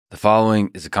The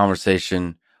following is a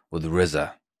conversation with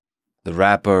RZA, the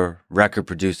rapper, record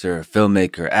producer,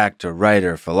 filmmaker, actor,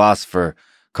 writer, philosopher,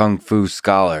 kung fu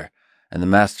scholar, and the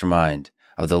mastermind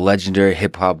of the legendary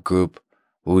hip-hop group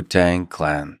Wu-Tang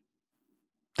Clan.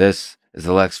 This is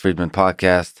the Lex Fridman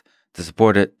Podcast. To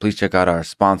support it, please check out our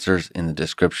sponsors in the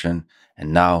description.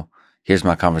 And now, here's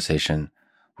my conversation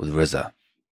with RZA.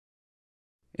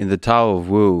 In the Tao of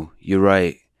Wu, you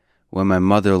write, "When my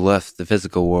mother left the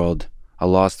physical world, I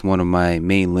lost one of my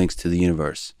main links to the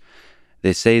universe.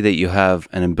 They say that you have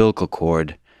an umbilical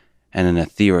cord and an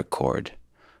etheric cord,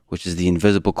 which is the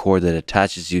invisible cord that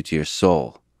attaches you to your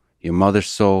soul, your mother's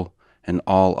soul, and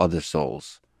all other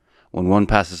souls. When one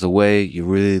passes away, you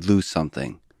really lose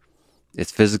something.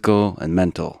 It's physical and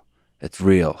mental. It's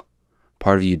real.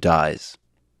 Part of you dies."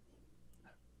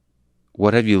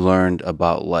 What have you learned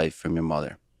about life from your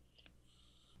mother?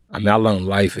 I learned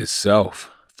life itself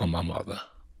from my mother.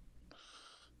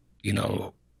 You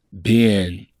know,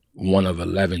 being one of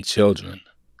 11 children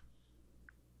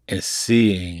and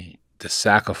seeing the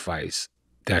sacrifice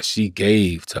that she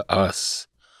gave to us,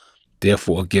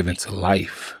 therefore given to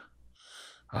life,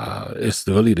 it's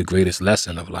really the greatest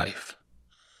lesson of life.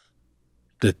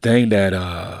 The thing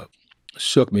that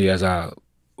shook me as I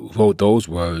wrote those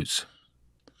words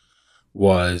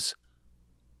was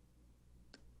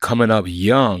coming up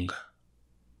young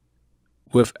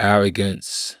with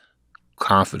arrogance,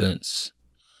 confidence,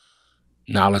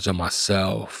 knowledge of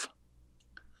myself.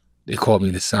 They called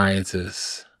me the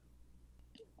scientist.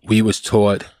 We was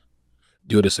taught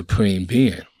you're the supreme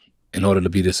being. In order to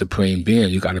be the supreme being,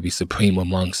 you got to be supreme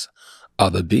amongst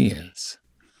other beings.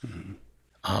 Mm-hmm.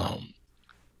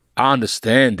 I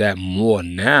understand that more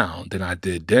now than I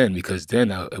did then, because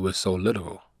then it was so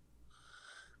literal.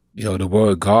 You know, the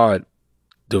word God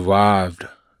derived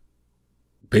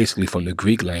basically from the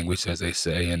Greek language, as they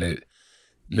say, and it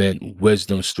meant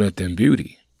wisdom, strength, and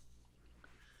beauty.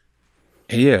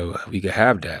 And yeah, we could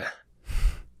have that.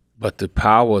 But the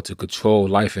power to control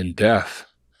life and death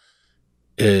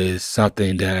is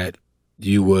something that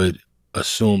you would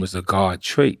assume is a God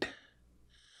trait.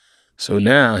 So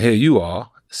now here you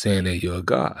are saying that you're a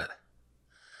God,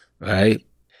 right?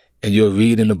 And you're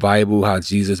reading the Bible how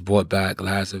Jesus brought back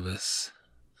Lazarus.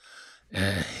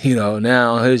 And, you know,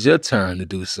 now here's your turn to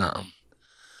do something.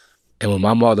 And when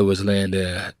my mother was laying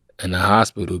there in the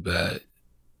hospital bed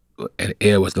and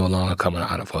air was no longer coming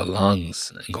out of her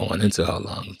lungs and going into her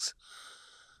lungs,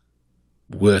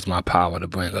 where's my power to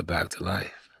bring her back to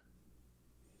life?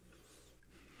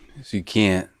 So you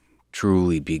can't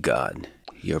truly be God.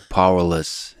 You're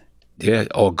powerless. Yeah,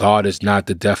 or God is not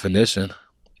the definition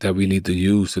that we need to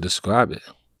use to describe it,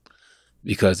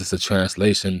 because it's a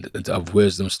translation of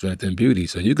wisdom, strength, and beauty.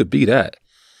 So you could be that.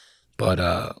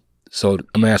 But so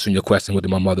I'm answering your question, what did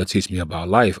my mother teach me about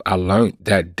life? I learned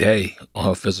that day on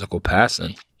her physical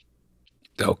passing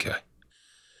that, okay,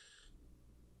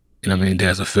 you know what I mean,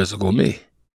 there's a physical me.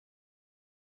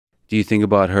 Do you think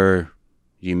about her?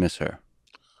 Do you miss her?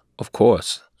 Of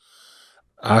course.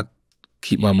 I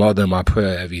keep my mother in my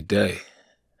prayer every day.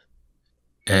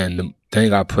 And the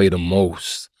thing I pray the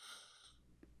most,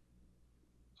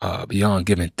 beyond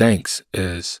giving thanks,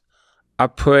 is I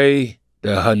pray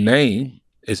that her name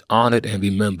is honored and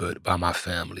remembered by my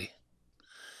family.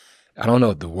 I don't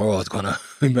know if the world's gonna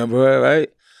remember her,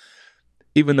 right?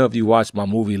 Even though if you watch my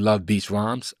movie Love Beats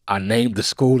Rhymes, I named the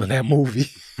school in that movie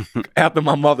after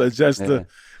my mother just to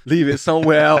leave it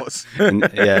somewhere else.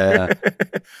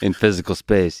 In physical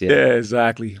space, Yeah,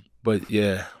 exactly. But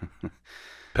yeah,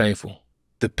 painful.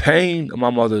 The pain of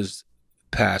my mother's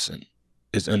passing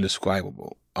is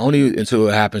indescribable. Only until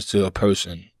it happens to a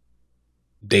person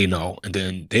they know, and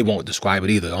then they won't describe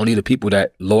it either. Only the people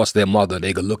that lost their mother,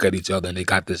 they could look at each other and they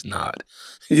got this nod.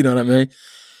 You know what I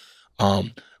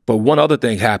mean? But one other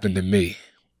thing happened to me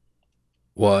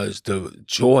was the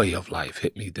joy of life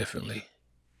hit me differently.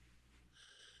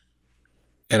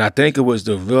 And I think it was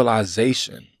the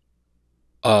realization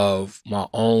of my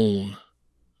own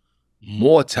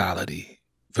mortality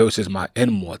versus my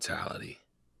immortality.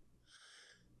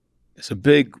 It's a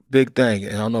big, big thing.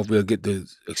 And I don't know if we'll get to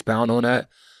expound on that,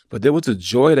 but there was a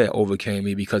joy that overcame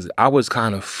me because I was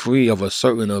kind of free of a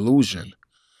certain illusion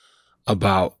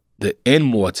about the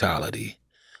immortality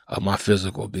of my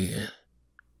physical being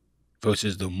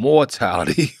versus the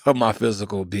mortality of my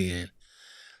physical being.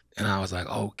 And I was like,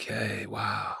 okay,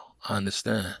 wow, I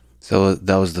understand. So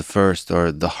that was the first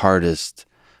or the hardest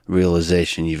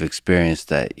realization you've experienced,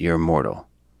 that you're mortal.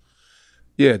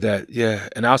 Yeah,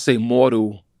 and I'll say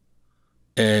mortal,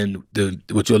 and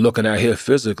what you're looking at here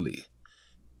physically.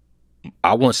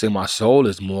 I won't say my soul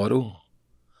is mortal,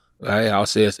 right? I'll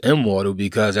say it's immortal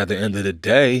because at the end of the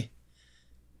day,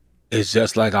 it's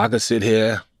just like I could sit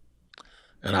here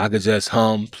and I could just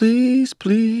hum, Please,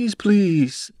 Please,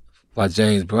 Please by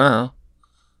James Brown.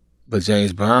 But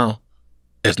James Brown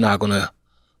is not going to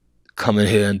come in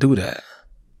here and do that.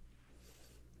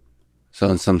 So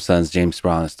in some sense, James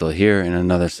Brown is still here. In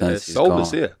another sense, His soul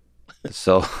is here. The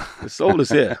soul. The soul is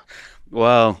here.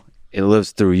 Well, it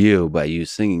lives through you by you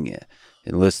singing it.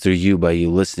 It lives through you by you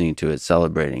listening to it,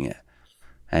 celebrating it.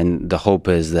 And the hope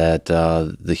is that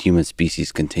the human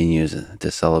species continues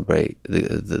to celebrate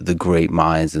the great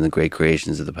minds and the great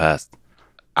creations of the past.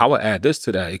 I would add this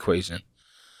to that equation.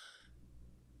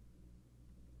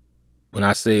 When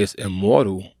I say it's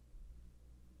immortal,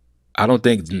 I don't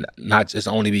think not just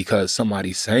only because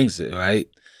somebody sings it, right?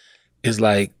 It's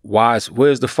like,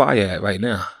 where's the fire at right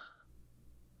now?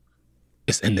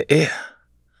 It's in the air.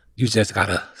 You just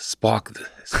gotta spark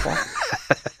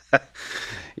it.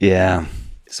 Yeah.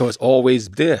 So it's always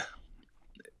there.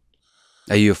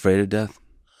 Are you afraid of death?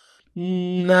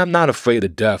 Nah, I'm not afraid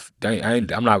of death. I'm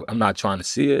not trying to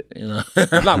see it. You know,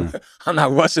 I'm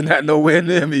not rushing that nowhere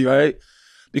near me, right?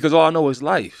 Because all I know is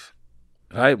life,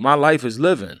 right? My life is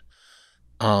living.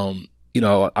 You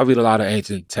know, I read a lot of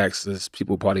ancient texts as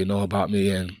people probably know about me,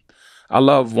 and I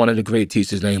love one of the great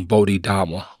teachers named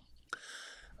Bodhidharma.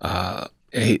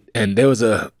 And there was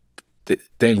a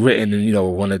thing written in, you know,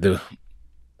 one of the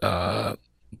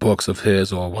books of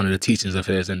his or one of the teachings of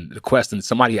his, and the question,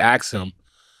 somebody asked him,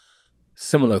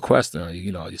 similar question,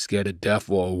 you know, you're scared of death,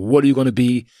 or what are you going to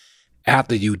be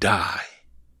after you die?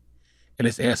 And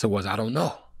his answer was, I don't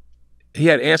know. He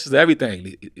had answers to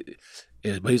everything.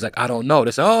 But he's like, I don't know.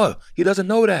 They said, oh, he doesn't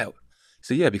know that. He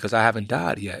said, yeah, because I haven't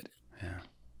died yet. Yeah.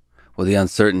 Well, the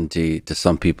uncertainty to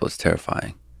some people is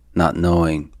terrifying, not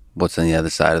knowing what's on the other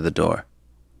side of the door.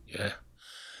 Yeah.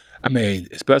 I mean,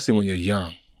 especially when you're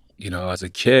young. You know, as a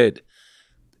kid,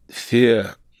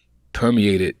 fear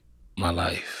permeated my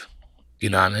life. You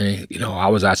know what I mean? You know, I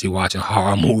was actually watching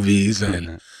horror movies,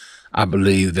 and I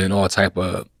believed in all type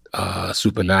of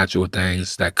supernatural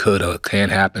things that could or can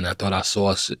happen. I thought I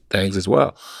saw things as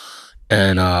well.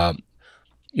 And,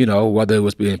 you know, whether it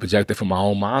was being projected from my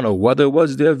own mind or whether it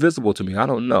was there visible to me, I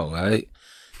don't know, right?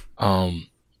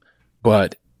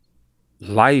 But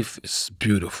life is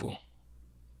beautiful.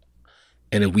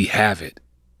 And if we have it,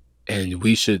 and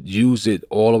we should use it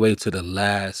all the way to the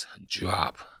last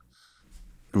drop.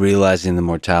 Realizing the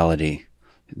mortality,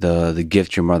 the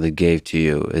gift your mother gave to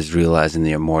you is realizing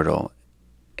that you're mortal.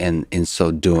 And in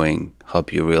so doing,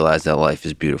 help you realize that life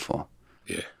is beautiful.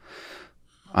 Yeah.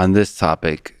 On this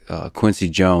topic, Quincy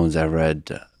Jones, I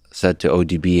read, said to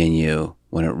ODB and you,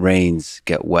 when it rains,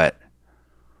 get wet.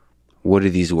 What do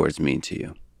these words mean to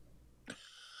you?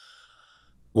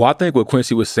 Well, I think what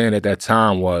Quincy was saying at that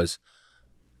time was,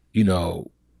 you know,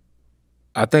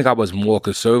 I think I was more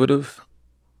conservative,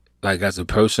 like as a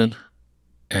person,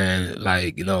 and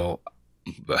like, you know,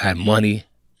 had money,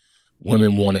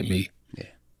 women wanted me.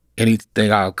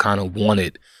 Anything I kind of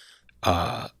wanted,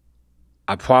 I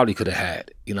probably could have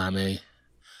had, you know what I mean?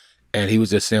 And he was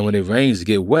just saying, when it rains,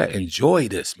 get wet. Enjoy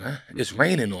this, man. It's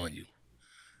raining on you.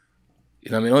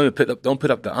 You know what I mean? Don't pick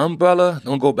up the umbrella.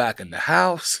 Don't go back in the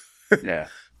house. Yeah.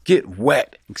 Get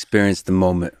wet. Experience the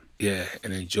moment. Yeah,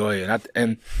 and enjoy it.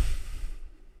 And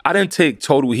I didn't take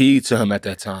total heed to him at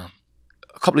that time.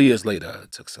 A couple of years later, I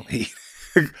took some heed.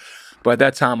 But at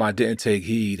that time, I didn't take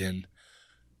heed.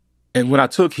 And when I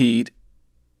took heed,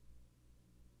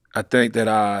 I think that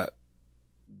I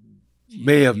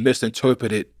may have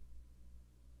misinterpreted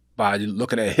by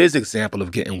looking at his example of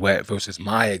getting wet versus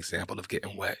my example of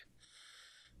getting wet.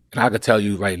 And I could tell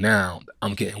you right now,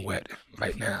 I'm getting wet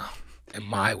right now in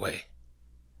my way.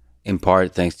 In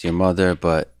part, thanks to your mother,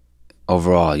 but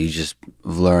overall, you just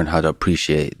learn how to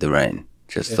appreciate the rain,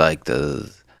 just like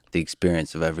the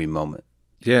experience of every moment.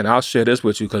 Yeah, and I'll share this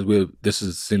with you because this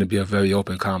is going to be a very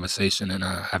open conversation, and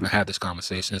I haven't had this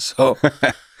conversation. So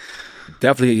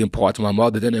definitely in part to my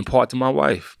mother, then in part to my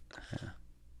wife. Yeah.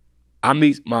 I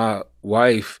meet my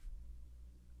wife,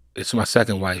 it's my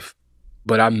second wife,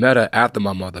 but I met her after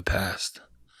my mother passed.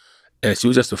 And she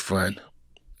was just a friend.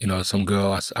 You know, some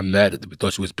girl I met,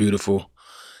 thought she was beautiful,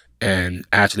 and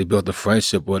actually built a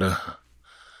friendship with her.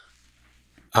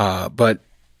 But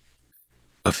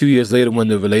a few years later, when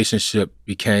the relationship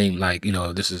became like, you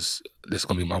know, this is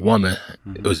gonna be my woman.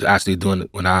 Mm-hmm. It was actually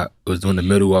when I was doing the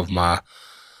middle of my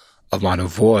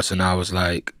divorce, and I was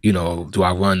like, you know, do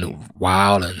I run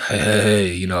wild and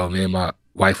hey, you know, me and my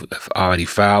wife already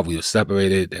filed, we were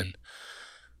separated, and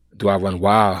do I run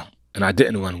wild? And I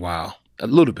didn't run wild, a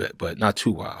little bit, but not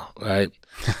too wild, right?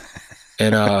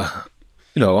 And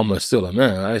I'm still a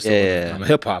man. I'm a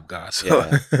hip hop guy.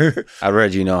 So I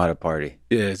read you know how to party.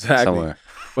 Yeah, exactly. Somewhere.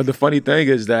 But the funny thing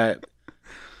is that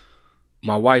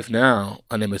my wife now,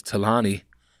 her name is Talani,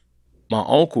 my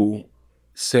uncle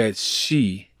said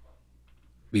she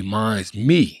reminds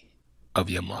me of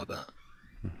your mother.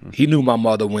 Mm-hmm. He knew my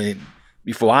mother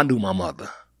before I knew my mother.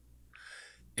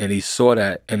 And he saw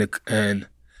that and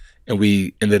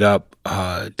we ended up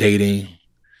dating,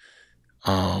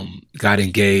 got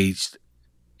engaged,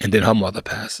 and then her mother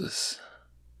passes.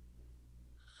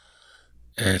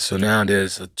 And so now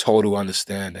there's a total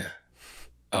understanding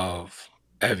of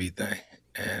everything.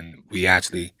 And we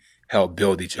actually help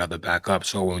build each other back up.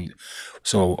 So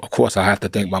of course I have to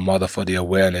thank my mother for the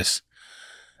awareness.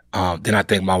 Then I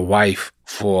thank my wife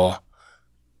for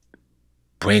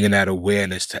bringing that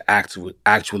awareness to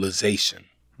actualization.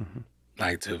 Mm-hmm.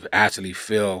 Like to actually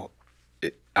feel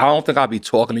it. I don't think I'd be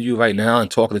talking to you right now and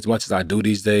talking as much as I do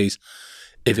these days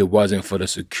if it wasn't for the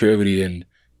security and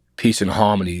peace and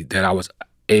harmony that I was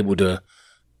able to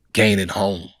gain at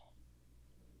home.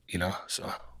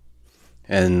 So.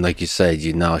 And like you said,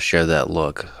 you now share that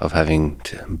look of having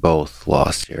both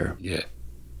lost your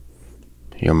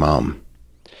mom.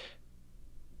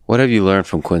 What have you learned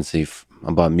from Quincy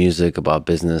about music, about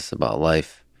business, about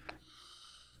life?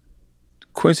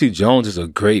 Quincy Jones is a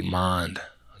great mind,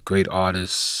 a great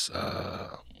artist,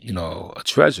 a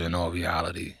treasure in all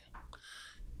reality.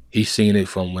 He's seen it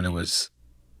from when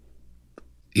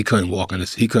he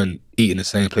couldn't eat in the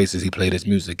same places he played his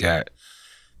music at,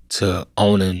 to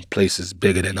owning places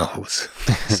bigger than those.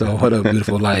 So what a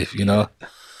beautiful life,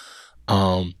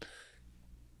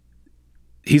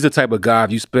 He's the type of guy,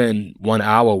 if you spend 1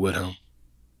 hour with him,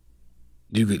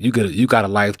 you got a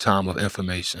lifetime of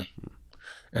information.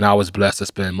 And I was blessed to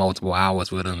spend multiple hours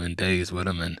with him and days with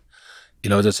him. And,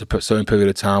 just a certain period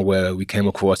of time where we came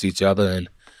across each other and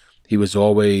he was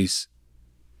always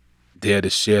there to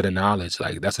share the knowledge.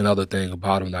 Like, that's another thing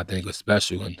about him that I think is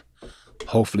special. And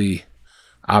hopefully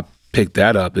I picked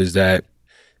that up, is that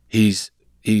he's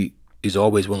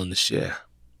always willing to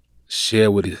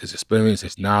share with his experience,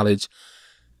 his knowledge.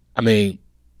 I mean,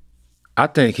 I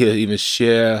think he'll even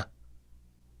share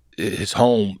his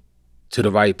home to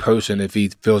the right person if he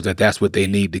feels that that's what they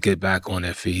need to get back on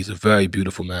their feet. He's a very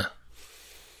beautiful man.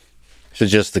 So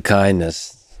just the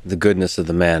kindness, the goodness of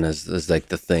the man is like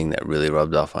the thing that really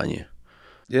rubbed off on you.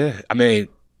 Yeah, I mean,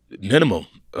 minimum,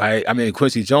 right? I mean,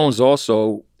 Quincy Jones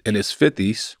also, in his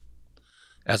 50s,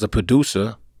 as a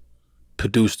producer,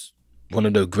 produced one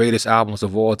of the greatest albums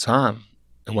of all time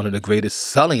and one of the greatest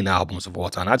selling albums of all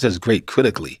time. Not just great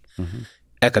critically,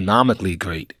 economically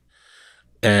great.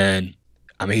 And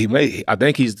I mean, I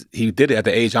think he did it at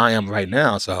the age I am right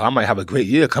now, so I might have a great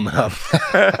year coming up.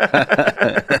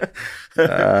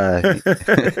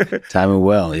 Timing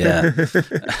well, yeah.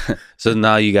 So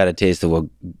now you got a taste of what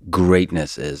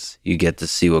greatness is. You get to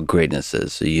see what greatness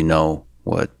is, so you know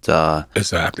what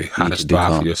exactly how to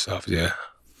strive for yourself. Yeah.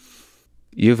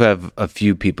 You have a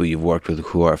few people you've worked with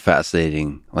who are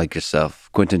fascinating, like yourself.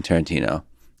 Quentin Tarantino.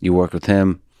 You worked with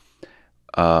him.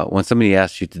 When somebody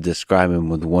asked you to describe him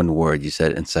with one word, you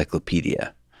said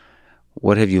encyclopedia.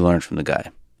 What have you learned from the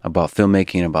guy about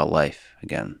filmmaking and about life,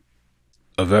 again?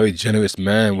 A very generous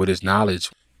man with his knowledge.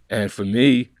 And for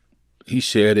me, he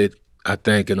shared it, I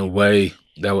think, in a way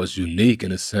that was unique,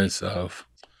 in the sense of,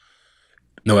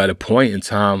 at a point in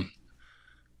time,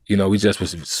 we just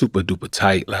was super duper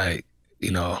tight. Like,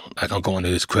 like I'm going to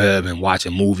his crib and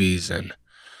watching movies and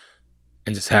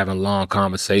just having long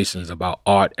conversations about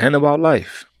art and about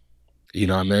life. You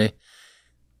know what I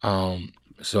mean?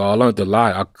 So I learned a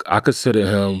lot. I consider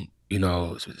him,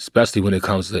 especially when it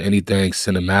comes to anything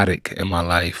cinematic in my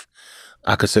life,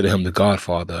 I consider him the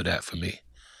godfather of that for me.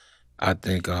 I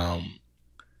think, I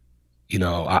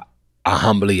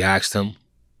humbly asked him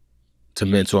to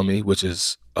mentor me, which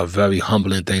is a very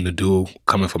humbling thing to do,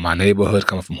 coming from my neighborhood,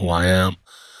 coming from who I am,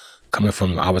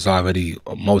 I was already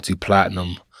a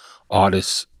multi-platinum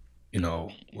artist, it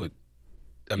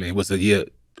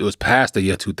was past the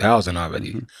year 2000 already.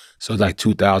 Mm-hmm. So it's like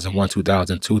 2001,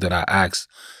 2002 that I asked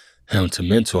him to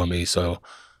mentor me. So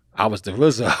I was the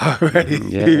RZA already,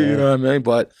 yeah. You know what I mean?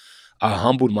 But I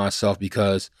humbled myself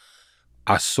because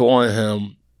I saw in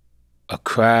him a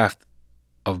craft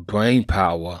of brain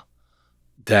power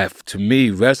that to me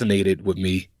resonated with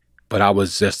me, but I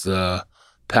was just a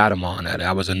Padawan at it.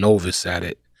 I was a novice at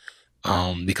it.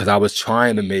 Because I was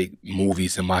trying to make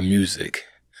movies in my music,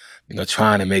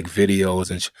 trying to make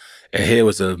videos, and here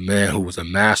was a man who was a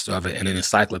master of it and an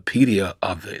encyclopedia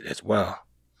of it as well.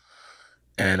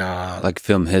 And like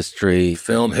film history,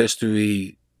 from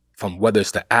whether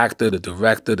it's the actor, the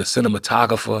director, the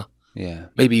cinematographer, Yeah.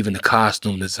 Maybe even the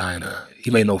costume designer.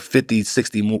 He may know 50,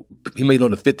 60, he may know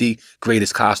the 50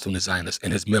 greatest costume designers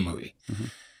in his memory. Mm-hmm.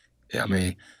 Yeah, I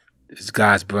mean, this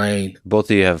guy's brain.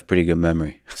 Both of you have pretty good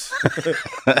memory.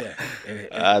 Yeah.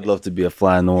 I'd love to be a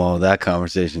fly on the wall of that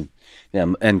conversation.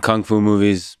 Yeah, and kung fu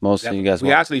movies, most of you guys We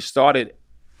watch? actually started,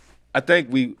 I think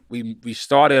we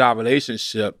started our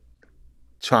relationship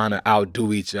trying to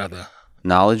outdo each other.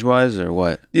 Knowledge-wise or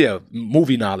what? Yeah,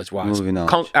 movie knowledge-wise. Movie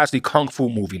knowledge. Actually, kung fu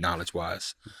movie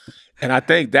knowledge-wise. And I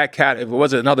think that if it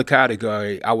was another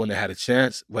category, I wouldn't have had a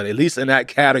chance. But at least in that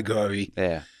category,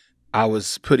 Yeah. I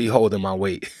was pretty holding my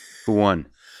weight. Who won?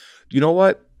 You know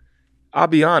what? I'll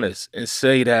be honest and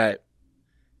say that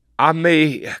I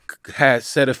may have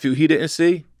said a few he didn't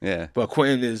see, Yeah. but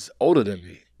Quentin is older than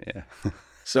me. Yeah.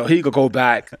 So he could go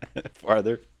back.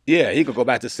 Farther? Yeah, he could go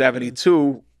back to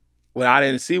 72 when I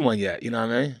didn't see one yet. You know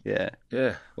what I mean? Yeah.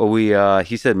 Yeah. Well,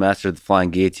 he said Master of the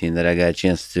Flying Guillotine that I got a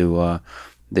chance to,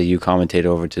 that you commentate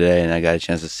over today, and I got a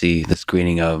chance to see the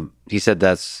screening of. He said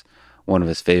that's one of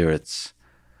his favorites.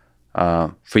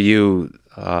 For you,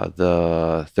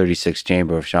 the 36th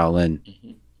Chamber of Shaolin,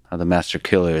 the Master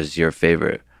Killer is your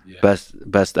favorite. Yeah.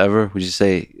 Best ever? Would you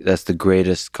say that's the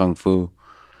greatest kung fu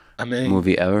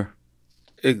movie ever?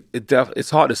 It's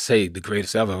hard to say the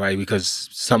greatest ever, right? Because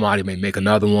somebody may make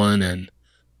another one, and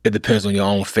it depends on your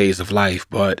own phase of life.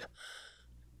 But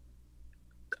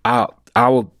I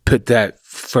would put that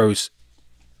first.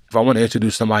 If I want to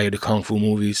introduce somebody to kung fu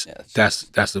movies,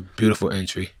 that's a beautiful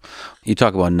entry. You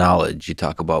talk about knowledge. You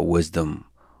talk about wisdom.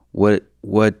 What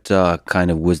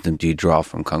kind of wisdom do you draw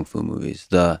from kung fu movies?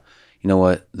 The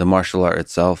martial art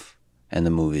itself and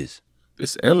the movies.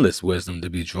 It's endless wisdom to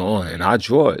be drawn, and I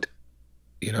draw it.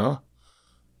 You know,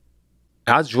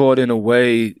 I draw it in a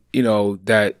way,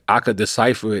 that I could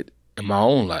decipher it in my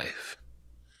own life.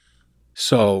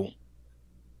 So,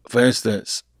 for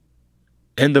instance,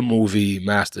 in the movie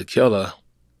Master Killer,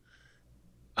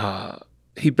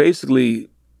 he basically,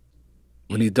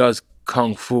 when he does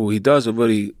kung fu, he does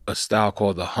a style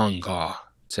called the Hung Gar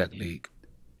technique.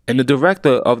 And the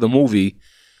director of the movie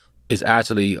is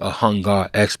actually a Hung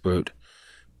Gar expert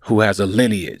who has a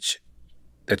lineage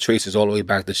that traces all the way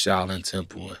back to Shaolin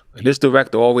Temple. And this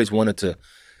director always wanted to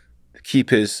keep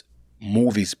his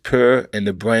movies pure and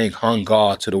to bring Hung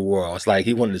Gar to the world. It's like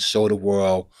he wanted to show the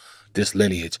world this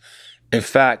lineage. In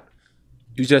fact,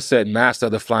 you just said Master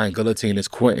of the Flying Guillotine is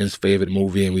Quentin's favorite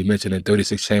movie, and we mentioned in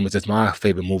 36 Chambers it's my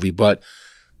favorite movie, but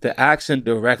the action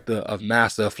director of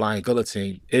Master of Flying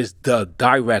Guillotine is the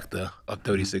director of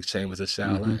 36 Chambers of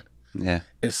Shaolin. Mm-hmm. Yeah.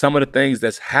 And some of the things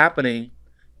that's happening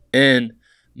in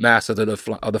Master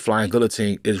of the Flying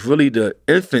Guillotine is really the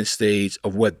infant stage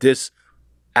of what this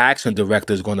action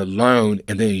director is going to learn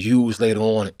and then use later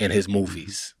on in his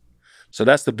movies. So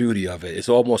that's the beauty of it. It's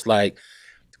almost like,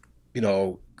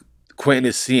 Quentin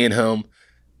is seeing him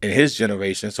in his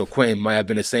generation. So Quentin might have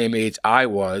been the same age I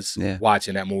was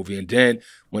watching that movie. And then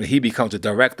when he becomes a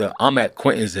director, I'm at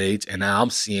Quentin's age and now I'm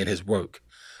seeing his work.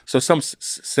 So some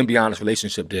symbiotic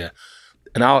relationship there.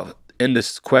 And I'll end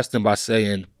this question by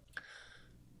saying,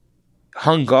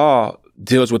 Hung Gar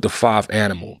deals with the 5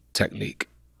 animal technique.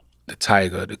 The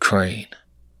tiger, the crane,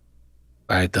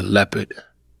 right? The leopard,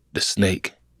 the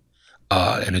snake,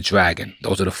 and the dragon.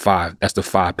 Those are the 5. That's the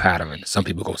 5 pattern. Some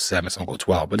people go 7, some go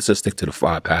 12, but let's just stick to the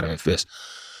 5 pattern fist.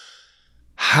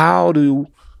 How do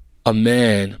a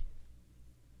man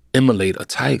emulate a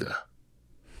tiger?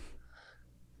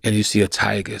 And you see a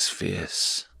tiger is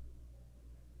fierce.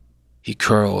 He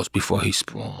curls before he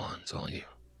spawns on you.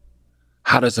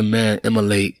 How does a man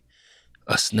emulate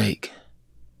a snake?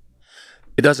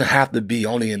 It doesn't have to be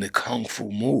only in the kung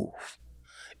fu move.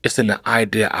 It's in the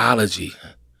ideology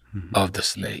of the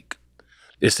snake.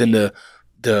 It's in the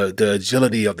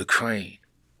agility of the crane.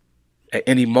 At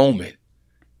any moment,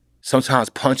 sometimes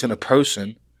punching a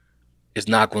person is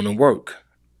not going to work,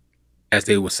 as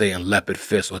they would say in leopard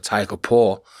fist or tiger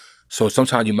paw. So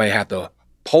sometimes you may have to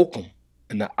poke them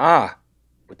in the eye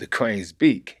with the crane's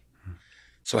beak.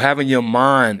 So having your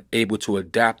mind able to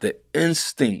adapt the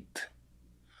instinct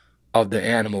of the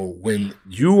animal when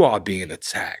you are being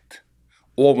attacked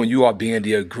or when you are being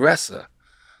the aggressor,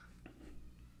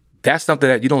 that's something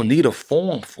that you don't need a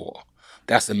form for.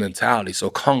 That's the mentality. So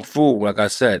Kung Fu, like I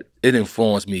said, it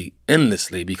informs me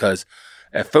endlessly because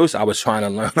at first I was trying to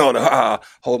learn all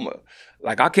the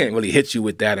like I can't really hit you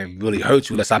with that and really hurt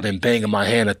you unless I've been banging my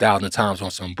hand 1,000 times on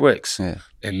some bricks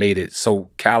and made it so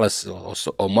callous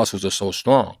or muscles are so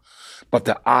strong. But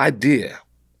the idea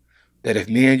that if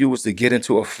me and you was to get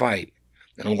into a fight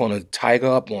and I'm going to tiger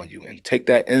up on you and take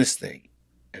that instinct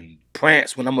and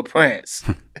prance when I'm a prance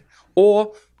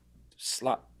or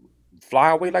fly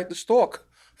away like the stork.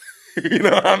 You know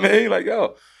what I mean? Like,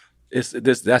 yo, that's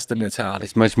the mentality.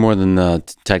 It's much more than the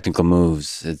technical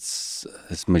moves.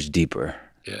 It's much deeper.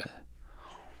 Yeah.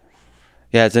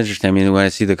 Yeah, it's interesting. I mean, when I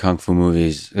see the kung fu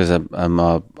movies, because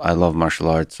I love martial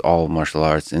arts, all martial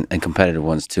arts, and competitive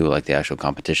ones too, like the actual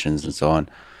competitions and so on.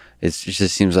 It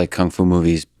just seems like kung fu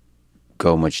movies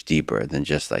go much deeper than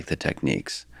just like the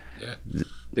techniques. Yeah,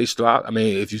 they start. I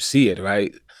mean, if you see it,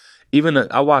 right? Even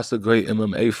I watched a great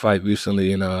MMA fight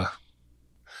recently, and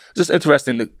just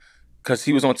interesting because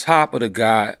he was on top of the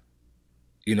guy,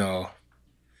 you know,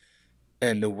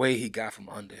 and the way he got from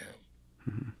under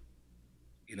him,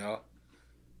 you know,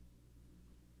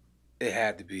 it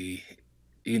had to be,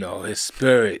 you know, his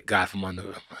spirit got from under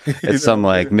him. It's some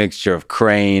like mixture of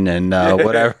crane and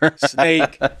whatever.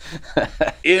 Snake,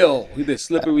 ill. He did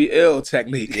slippery ill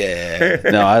technique. Yeah.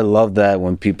 No, I love that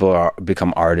when people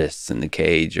become artists in the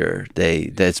cage, or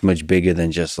that's much bigger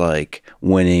than just like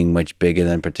winning, much bigger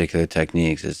than particular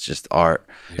techniques. It's just art,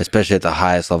 especially at the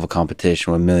highest level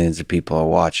competition when millions of people are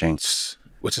watching.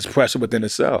 Which is pressure within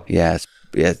itself. Yes.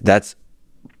 Yeah, that's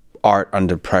art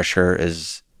under pressure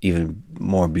is even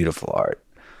more beautiful art.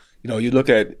 You know, you look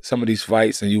at some of these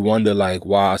fights and you wonder like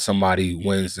why somebody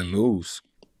wins and lose.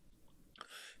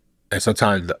 And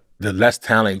sometimes the less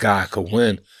talented guy could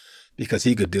win because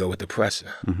he could deal with the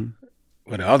pressure.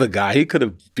 But the other guy, he could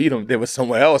have beat him there was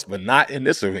somewhere else, but not in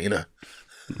this arena.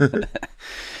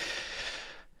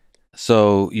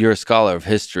 So you're a scholar of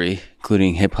history,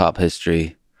 including hip hop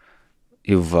history.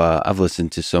 I've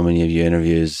listened to so many of your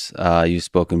interviews. You've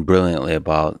spoken brilliantly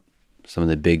about some of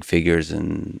the big figures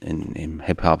in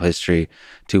hip hop history: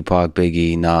 Tupac,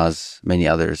 Biggie, Nas, many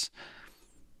others.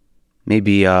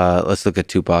 Maybe let's look at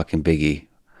Tupac and Biggie.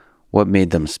 What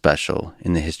made them special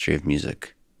in the history of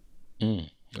music?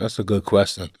 That's a good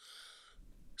question.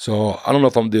 So I don't know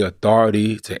if I'm the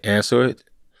authority to answer it,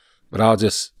 but I'll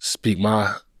just speak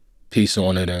my piece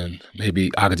on it, and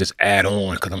maybe I could just add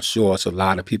on because I'm sure it's a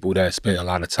lot of people that spend a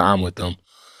lot of time with them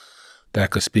that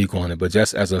could speak on it. But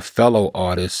just as a fellow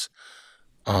artist,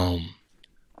 I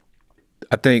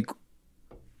think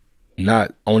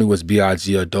not only was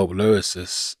B.I.G. a dope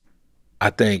lyricist, I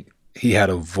think he had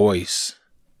a voice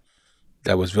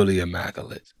that was really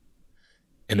immaculate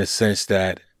in the sense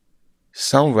that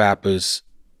some rappers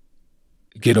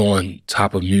get on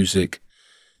top of music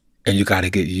and you got to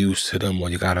get used to them,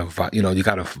 or you got to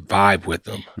vibe with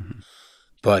them.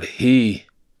 But he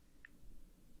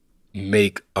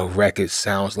make a record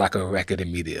sounds like a record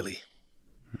immediately.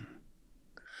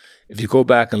 If you go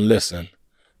back and listen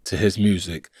to his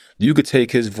music, you could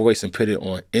take his voice and put it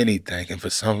on anything, and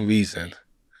for some reason,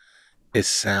 it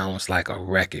sounds like a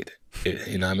record.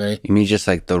 You know what I mean? You mean just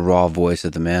like the raw voice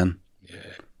of the man? Yeah.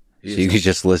 So you could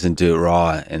just listen to it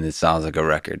raw and it sounds like a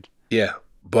record. Yeah,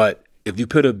 but if you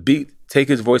put a beat, take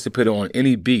his voice and put it on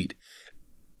any beat,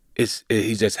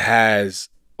 he just has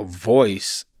a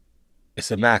voice. It's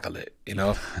immaculate, you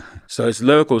know? So his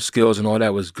lyrical skills and all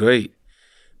that was great.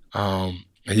 And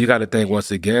you got to think, once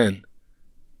again,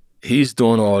 he's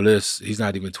doing all this. He's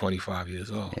not even 25 years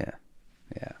old.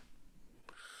 Yeah.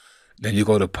 Then you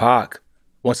go to Pac,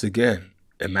 once again,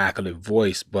 immaculate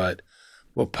voice. But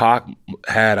what Pac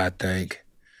had, I think,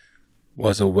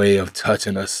 was a way of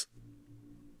touching us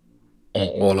on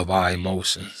all of our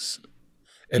emotions.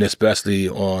 And especially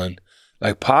on,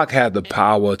 like, Pac had the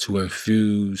power to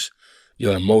infuse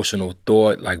your emotional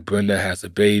thought, like Brenda Has a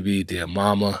Baby, Dear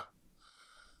Mama.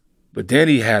 But then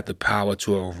he had the power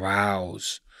to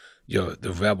arouse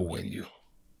the rebel in you.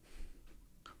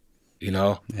 You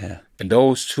know? Yeah. And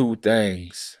those two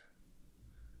things,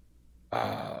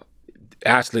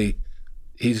 actually,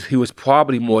 he was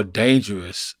probably more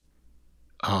dangerous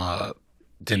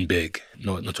than Big,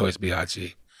 Notorious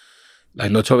B.I.G.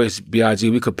 Like Notorious B.I.G.,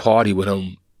 we could party with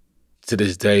him to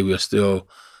this day. We're still,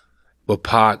 but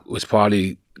Pac was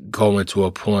probably going to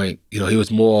a point, he was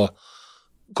more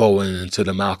going into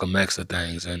the Malcolm X of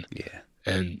things,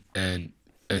 and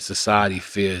society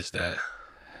fears that.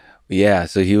 Yeah,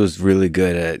 so he was really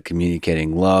good at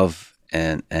communicating love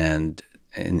and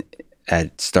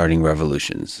at starting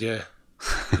revolutions. Yeah.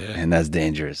 And that's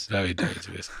dangerous. Very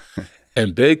dangerous.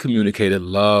 And Big communicated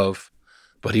love,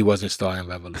 but he wasn't starting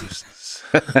revolutions.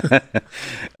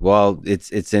 Well,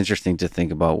 it's interesting to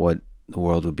think about what the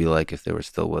world would be like if they were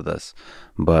still with us,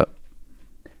 but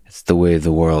it's the way of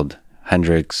the world.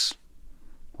 Hendrix,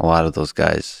 a lot of those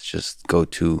guys just go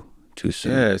too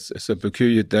soon. Yeah, it's a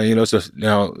peculiar thing. So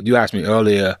now you asked me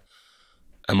earlier,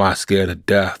 am I scared of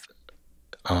death?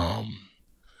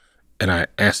 And I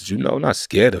answered you, no, I'm not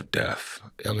scared of death.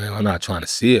 I mean, I'm not trying to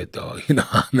see it though. You know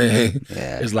what I mean?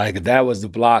 Yeah. It's like if that was the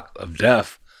block of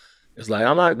death, It's like,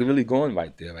 I'm not really going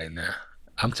right there right now.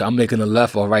 I'm making a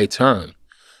left or right turn.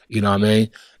 You know what I mean?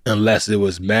 Unless it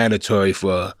was mandatory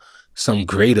for some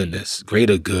greater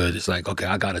good. It's like, okay,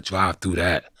 I got to drive through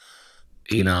that.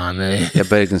 You know what I mean? Yeah,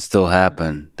 but it can still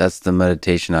happen. That's the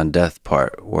meditation on death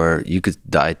part, where you could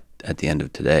die at the end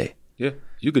of today. Yeah,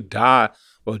 you could die.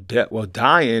 Well,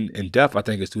 dying and death, I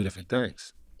think, is two different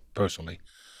things, personally.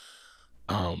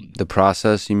 The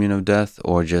process, you mean, of death,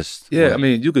 or just... Yeah, what? I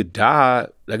mean, you could die,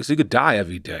 like I said, you could die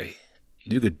every day.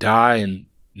 You could die and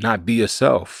not be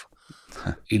yourself.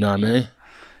 You know what I mean?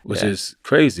 Which is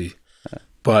crazy.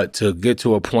 But to get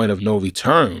to a point of no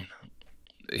return,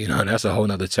 you know, that's a whole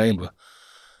nother chamber.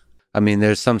 I mean,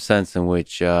 there's some sense in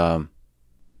which RZA,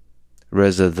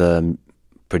 the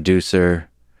producer,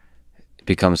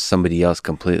 becomes somebody else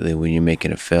completely when you're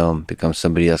making a film, becomes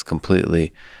somebody else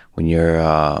completely when you're,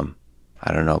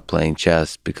 I don't know, playing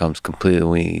chess, becomes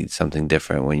completely something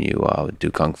different when you do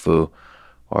Kung Fu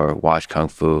or watch Kung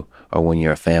Fu, or when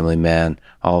you're a family man.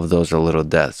 All of those are little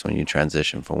deaths when you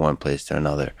transition from one place to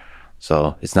another.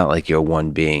 So it's not like you're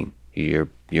one being, you're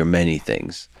many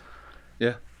things.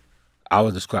 Yeah. I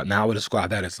would describe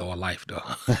that as all life, though.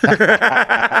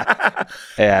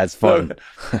 Yeah, it's fun.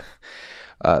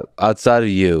 Outside of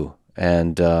you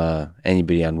and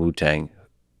anybody on Wu-Tang,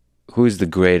 who's the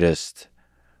greatest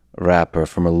rapper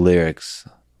from a lyrics,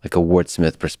 like a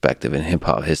wordsmith perspective in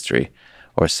hip-hop history,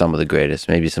 or some of the greatest,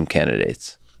 maybe some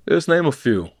candidates? Let's name a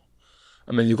few.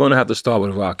 I mean, you're going to have to start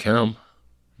with Rakim.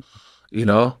 You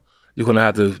know? You're going to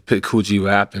have to pick Coogee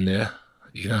Rap in there.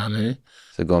 You know what I mean?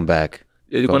 So going back.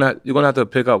 Yeah, you're gonna have to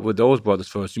pick up with those brothers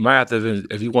first. You might have to,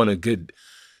 if you want to get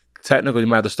technical, you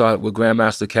might have to start with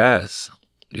Grandmaster Caz.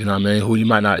 You know what I mean? Who you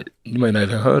might not even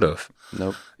heard of.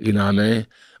 Nope. You know what I mean?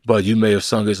 But you may have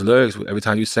sung his lyrics every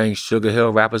time you sang Sugar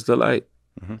Hill Rapper's Delight.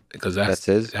 Because that's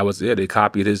his. That was it. They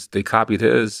copied his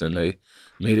and they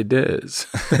made it theirs.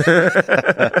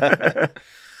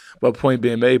 But point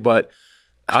being made, but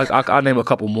I'll name a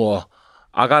couple more.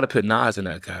 I gotta put Nas in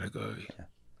that category. Yeah.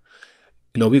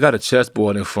 You know, we got a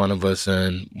chessboard in front of us,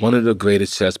 and one of the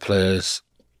greatest chess players,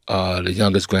 the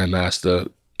youngest grandmaster,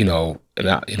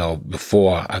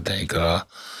 before I think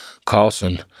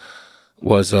Carlson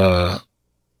was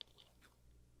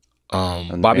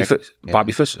Bobby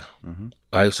Fischer.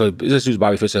 Right, so let's use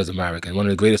Bobby Fischer as American, one of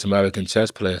the greatest American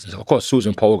chess players. And of course,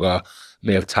 Susan Polgar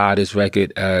may have tied his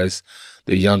record as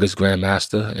the youngest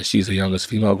grandmaster, and she's the youngest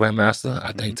female grandmaster,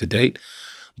 I think, to date.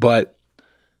 But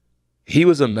he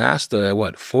was a master at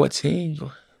what, 14?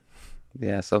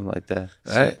 Yeah, something like that.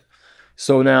 Right?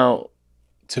 So now,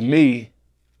 to me,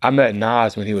 I met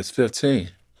Nas when he was 15.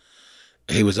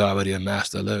 He was already a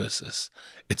master lyricist.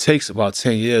 It takes about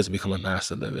 10 years to become a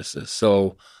master lyricist.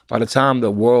 So by the time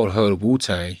the world heard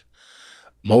Wu-Tang,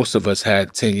 most of us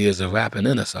had 10 years of rapping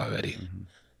in us already.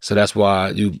 So that's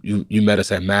why you met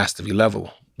us at mastery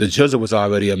level. The RZA was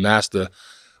already a master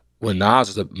when Nas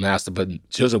was a master, but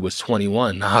RZA was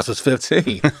 21, Nas was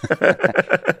 15.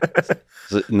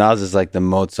 So Nas is like the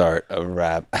Mozart of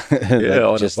rap. Yeah,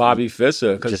 or just Bobby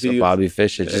Fischer. Just a Bobby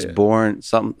Fischer, just born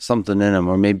something in him,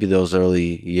 or maybe those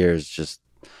early years, just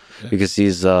because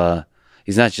he's not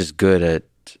just good at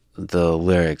the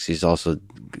lyrics, he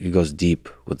goes deep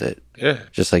with it. Yeah,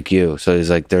 just like you. So he's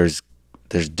like, there's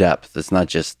depth. It's not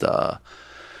just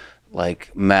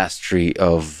like mastery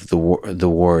of the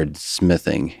word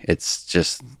smithing. It's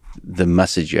just the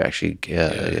message you actually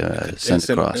send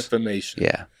across. Information.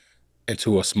 Yeah.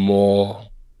 Into a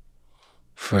small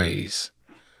phrase.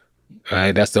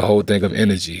 Right? That's the whole thing of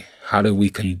energy. How do we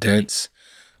condense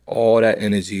all that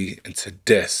energy into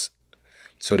this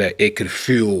so that it could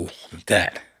fuel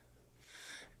that?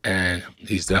 And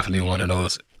he's definitely one of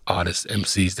those artists,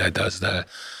 MCs that does that.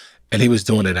 And he was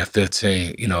doing it at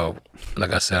 15. You know,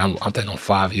 like I said, I'm thinking I'm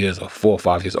 4 or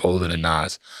 5 years older than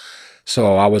Nas.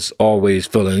 So I was always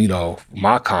feeling,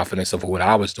 my confidence of what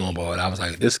I was doing, but I was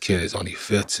like, this kid is only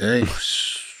 15.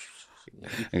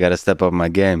 I got to step up my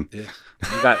game.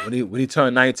 Yeah. When he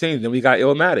turned 19, then we got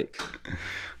Illmatic.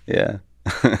 Yeah.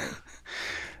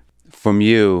 From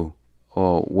you,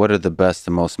 what are the best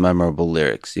and most memorable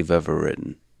lyrics you've ever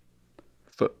written?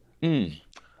 Well,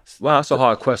 that's a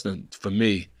hard question for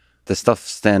me. Does stuff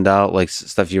stand out, like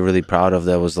stuff you're really proud of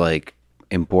that was like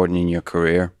important in your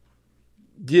career?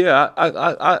 Yeah,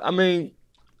 I mean,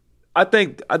 I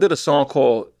think I did a song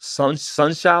called Sun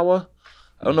Shower.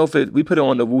 I don't know if we put it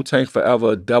on the Wu-Tang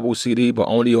Forever double CD, but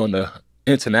only on the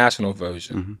international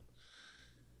version.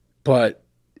 But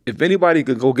if anybody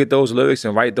could go get those lyrics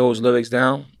and write those lyrics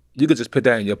down, you could just put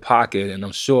that in your pocket, and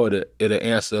I'm sure that it'll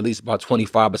answer at least about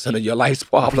 25% of your life's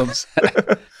problems.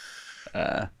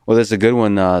 Well, there's a good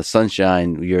one,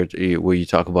 Sunshine, where you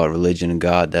talk about religion and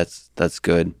God. That's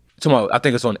good. I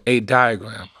think it's on A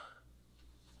Diagram.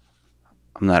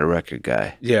 I'm not a record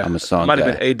guy. Yeah, I'm a song it might guy.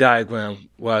 have been A Diagram.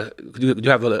 Well, do you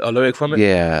have a lyric from it?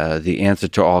 Yeah, the answer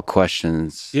to all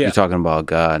questions. Yeah. You're talking about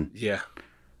God. Yeah.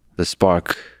 The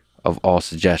spark of all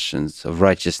suggestions, of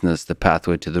righteousness, the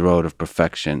pathway to the road of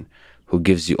perfection, who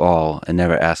gives you all and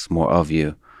never asks more of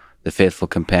you, the faithful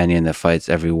companion that fights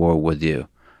every war with you.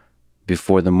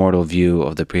 Before the mortal view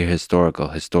of the historical,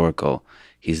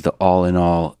 he's the all in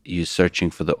all, you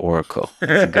searching for the oracle.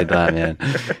 It's a good line, man.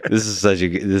 This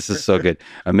is so good.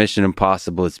 A mission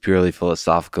impossible, it's purely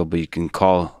philosophical, but you can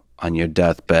call on your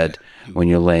deathbed when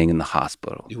you're laying in the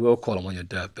hospital. You will call him on your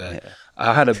deathbed. Yeah.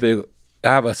 I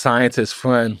have a scientist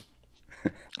friend.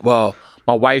 Well,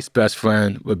 my wife's best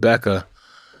friend, Rebecca,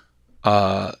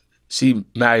 she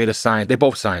married a scientist. They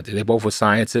both scientists. They both were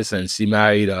scientists, and she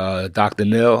married Dr.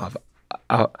 Neil.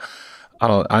 I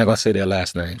ain't gonna say their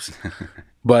last names,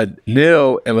 but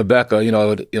Neil and Rebecca,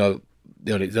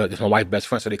 it's my wife's best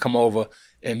friend. So they come over,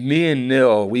 and me and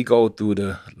Neil, we go through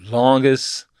the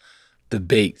longest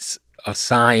debates of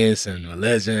science and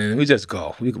religion. We just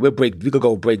go. We could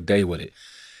go break day with it.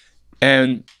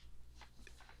 And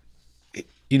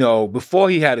before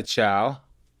he had a child,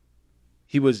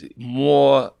 he was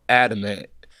more adamant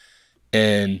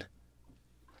and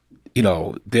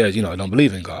don't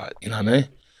believe in God. You know what I mean?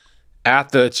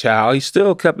 After a child, he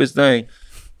still kept his thing,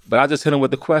 but I just hit him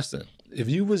with the question. If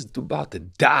you was about to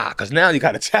die, because now you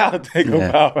got a child to think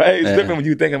about, right? It's different when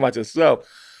you thinking about yourself.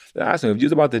 I asked him, if you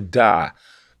was about to die,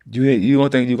 you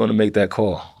don't think you're going to make that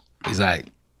call? He's like,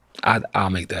 I'll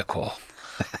make that call.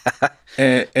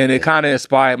 and it kind of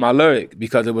inspired my lyric,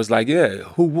 because it was like,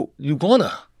 who you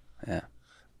gonna? Yeah.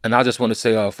 And I just want to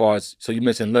say, as far as, so you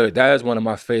mentioned lyric, that is one of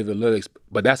my favorite lyrics,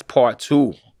 but that's part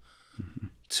 2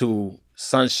 to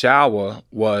Sun Shower,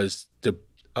 was the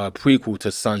prequel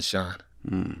to Sunshine.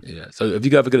 Yeah. So if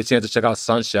you ever get a chance to check out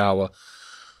Sun Shower,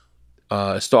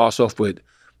 it starts off with,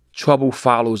 trouble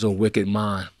follows a wicked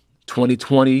mind.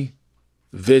 2020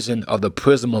 vision of the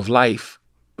prism of life,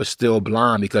 but still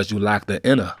blind because you lack the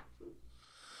inner.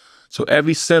 So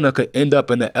every sinner could end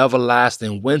up in the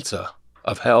everlasting winter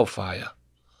of hellfire.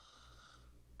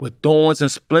 With thorns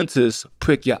and splinters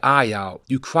prick your eye out.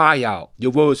 You cry out.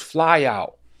 Your words fly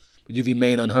out, but you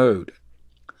remain unheard.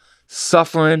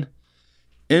 Suffering,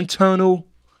 internal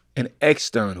and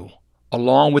external,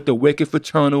 along with the wicked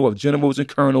fraternal of generals and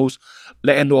colonels,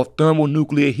 letting off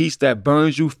thermonuclear heats that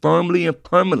burns you firmly and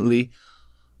permanently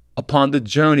upon the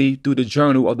journey through the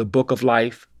journal of the book of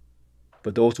life.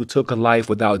 For those who took a life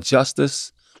without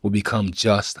justice will become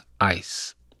just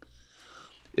ice.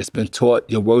 It's been taught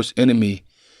your worst enemy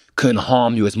couldn't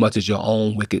harm you as much as your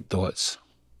own wicked thoughts.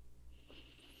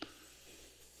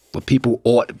 But people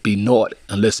ought be naught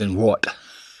unless in wrought,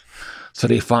 so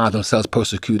they find themselves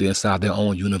persecuted inside their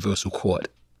own universal court.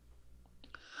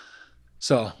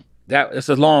 So it's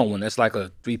a long one. It's like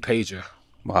a 3-pager.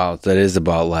 Wow, that is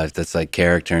about life. That's like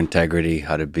character, integrity,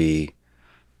 how to be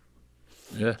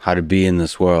in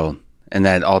this world. And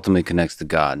that ultimately connects to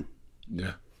God.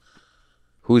 Yeah.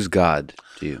 Who's God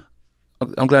to you?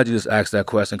 I'm glad you just asked that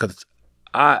question, because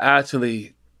I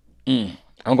actually,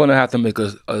 I'm going to have to make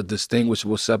a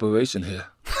distinguishable separation here.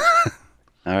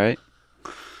 All right.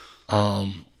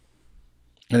 And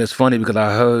it's funny because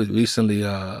I heard recently,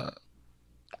 I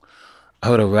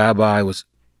heard a rabbi was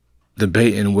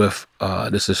debating with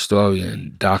this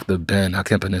historian, Dr. Ben. I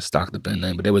can't pronounce Dr. Ben's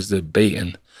name, but they was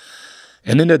debating.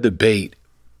 And in the debate,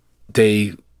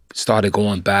 they started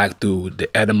going back through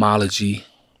the etymology.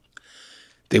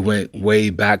 They went way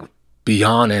back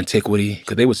beyond antiquity,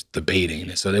 because they was debating.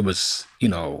 And so there was,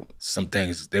 some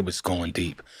things, they was going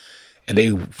deep. And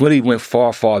they really went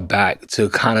far, far back to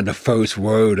kind of the first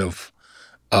word of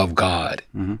God.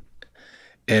 Mm-hmm.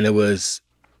 And it was,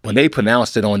 when they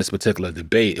pronounced it on this particular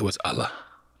debate, it was Allah.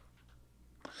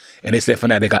 And they said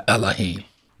from that they got Elohim.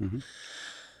 Mm-hmm.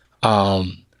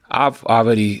 I've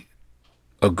already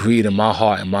agreed in my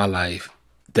heart and my life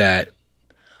that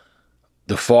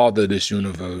the father of this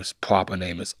universe, proper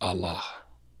name is Allah.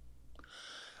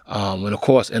 And of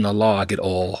course, in Allah, I get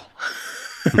all.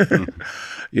 And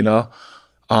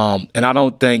I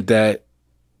don't think that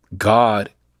God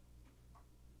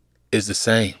is the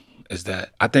same as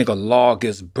that. I think Allah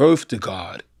gives birth to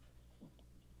God.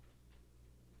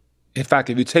 In fact,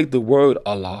 if you take the word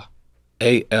Allah,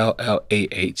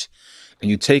 A-L-L-A-H, and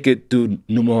you take it through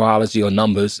numerology or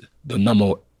numbers, the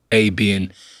number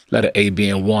letter A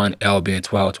being 1, L being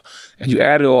 12, and you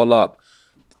add it all up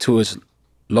to its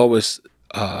lowest,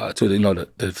 to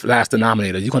the last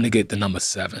denominator, you're going to get the number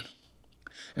 7.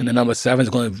 And the number 7 is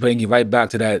going to bring you right back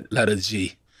to that letter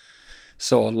G.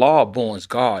 So Allah borns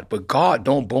God, but God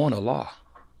don't born Allah.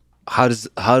 How does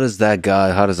that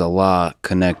God, how does Allah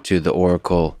connect to the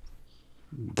oracle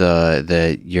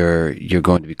that you're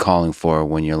going to be calling for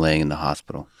when you're laying in the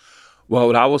hospital? Well,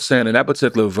 what I was saying in that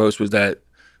particular verse was that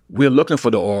we're looking for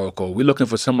the oracle. We're looking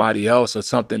for somebody else or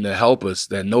something to help us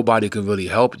that nobody can really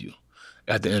help you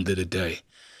at the end of the day,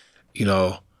 you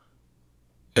know.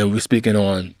 And we're speaking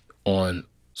on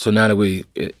so now that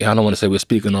I don't want to say we're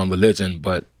speaking on religion,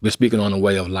 but we're speaking on a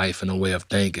way of life and a way of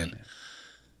thinking.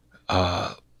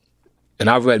 And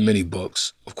I've read many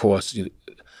books, of course,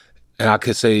 and I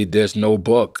could say there's no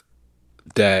book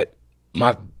that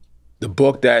the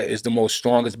book that is the most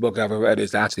strongest book I've ever read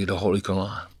is actually the Holy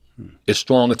Quran. It's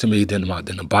stronger to me than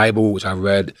the Bible, which I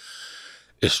read.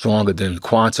 It's stronger than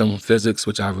quantum physics,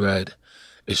 which I read.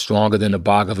 It's stronger than the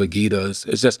Bhagavad Gita's.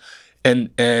 It's just, and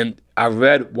I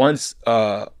read once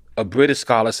a British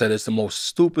scholar said it's the most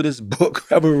stupidest book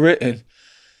ever written,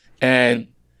 and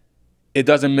it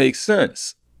doesn't make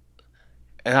sense.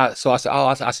 And so I said,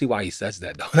 oh, I see why he says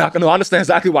that, though. I can understand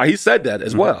exactly why he said that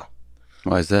as well.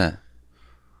 Why is that?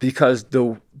 Because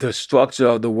the structure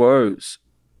of the words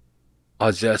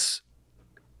are just,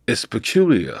 it's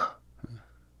peculiar.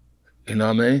 You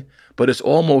know what I mean? But it's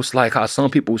almost like how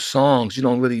some people's songs, you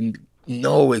don't really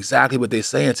know exactly what they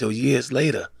say until years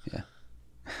later.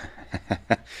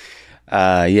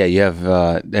 Yeah. You have,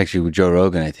 actually with Joe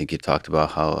Rogan, I think you talked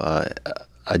about how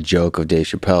a joke of Dave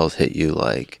Chappelle's hit you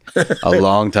like a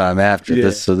long time after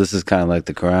this. So this is kind of like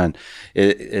the Quran.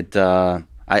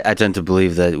 I tend to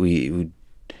believe that we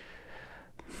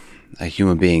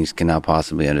human beings cannot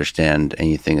possibly understand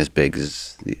anything as big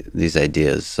as these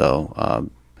ideas. So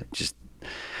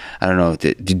I don't know.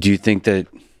 Do you think that,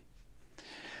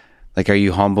 like, are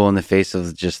you humble in the face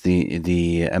of just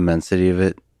the immensity of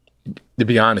it? To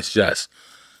be honest, yes.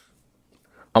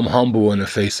 I'm humble in the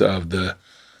face of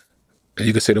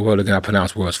you can say the word again, I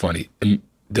pronounce words funny.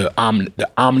 The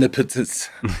omnipotence,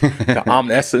 the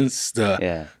omniscience,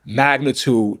 the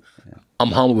magnitude. I'm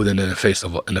humble in the face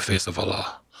of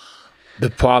Allah. The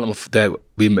problem that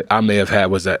I may have had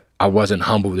was that I wasn't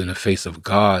humbled in the face of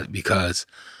God because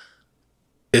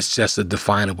it's just a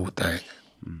definable thing.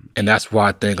 And that's why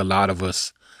I think a lot of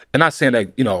us, and not saying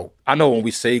that, you know, I know when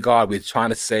we say God, we're trying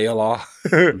to say Allah.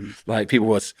 Like people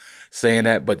was saying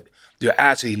that, but you're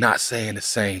actually not saying the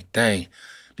same thing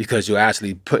because you're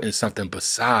actually putting something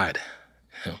beside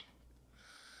him.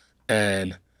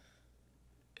 And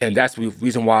that's the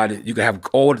reason why you can have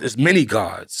as many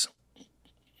gods.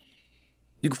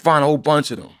 You can find a whole bunch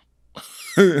of them.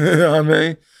 You know what I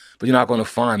mean? But you're not going to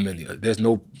find many. There's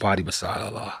nobody beside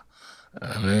Allah.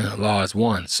 I mean, Allah is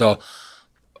one. So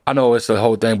I know it's a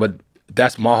whole thing, but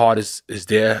that's my heart is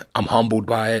there. I'm humbled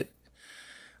by it.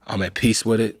 I'm at peace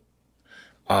with it.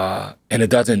 And it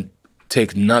doesn't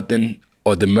take nothing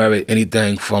or demerit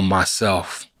anything from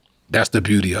myself. That's the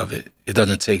beauty of it. It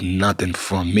doesn't take nothing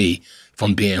from me,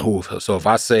 from being who. So if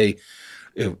I say,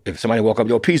 if somebody walk up,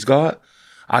 yo, peace, God,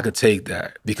 I could take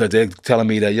that because they're telling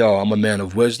me that, yo, I'm a man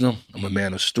of wisdom, I'm a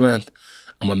man of strength,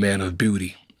 I'm a man of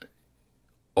beauty,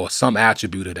 or some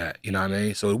attribute of that, you know what I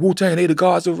mean? So the Wu-Tang, they the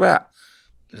gods of rap.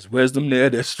 There's wisdom there,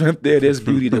 there's strength there, there's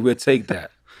beauty there, we'll take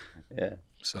that. Yeah.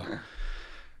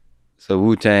 So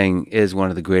Wu-Tang is one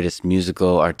of the greatest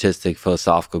musical, artistic,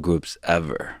 philosophical groups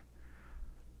ever.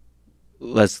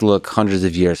 Let's look hundreds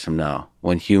of years from now,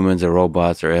 when humans or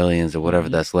robots or aliens or whatever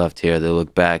that's left here, they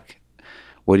look back.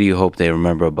 What do you hope they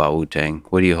remember about Wu-Tang?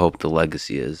 What do you hope the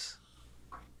legacy is?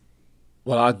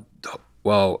 Well,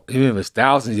 even if it's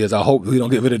thousands of years, I hope we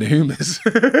don't get rid of the humans.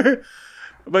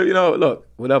 But, you know, look,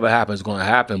 whatever happens is going to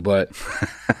happen. But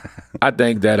I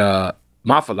think that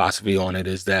my philosophy on it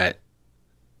is that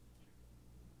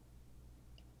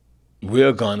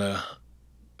we're going to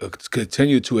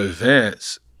continue to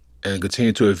advance and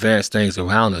continue to advance things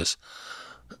around us.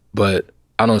 But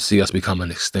I don't see us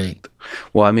becoming extinct.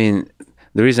 Well, I mean,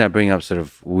 the reason I bring up sort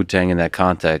of Wu-Tang in that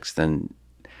context, and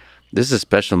this is a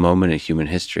special moment in human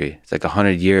history. It's like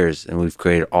 100 years and we've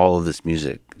created all of this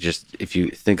music. Just if you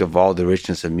think of all the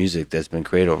richness of music that's been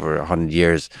created over 100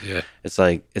 years, it's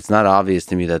like, it's not obvious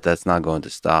to me that that's not going to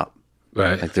stop.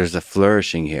 Right. Like there's a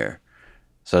flourishing here.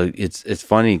 So it's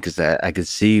funny because I could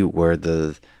see where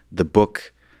the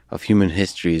book of human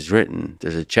history is written.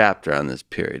 There's a chapter on this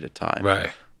period of time. Right.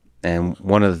 And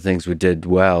one of the things we did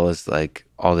well is like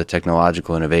all the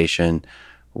technological innovation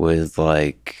with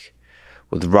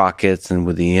rockets and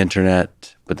with the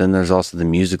internet, but then there's also the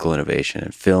musical innovation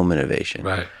and film innovation.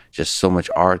 Right. Just so much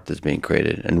art that's being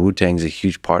created, and Wu-Tang's a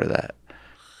huge part of that.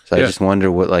 So I just wonder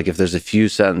what, like, if there's a few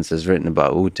sentences written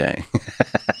about Wu-Tang,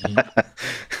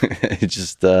 it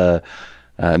just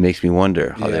makes me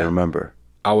wonder how they remember.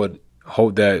 I would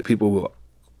hope that people will,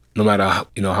 no matter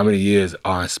how many years,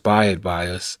 are inspired by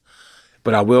us.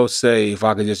 But I will say, if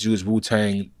I could just use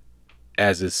Wu-Tang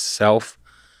as itself,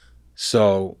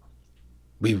 so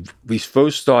we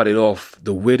first started off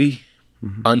the witty,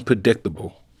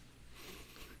 unpredictable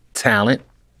talent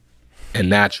and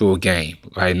natural game,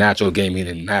 right? Natural game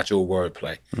meaning natural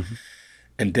wordplay.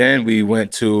 And then we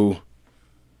went to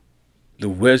the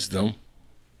wisdom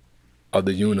of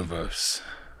the universe,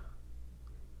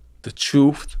 the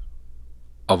truth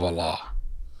of Allah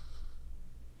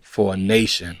for a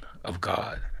nation of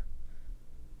God.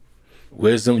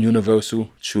 Wisdom, universal,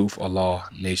 truth, Allah,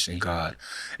 nation, God.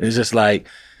 And it's just like,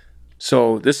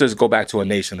 so let's just go back to a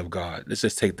nation of God. Let's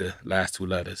just take the last two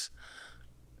letters.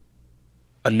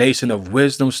 A nation of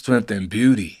wisdom, strength, and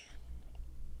beauty.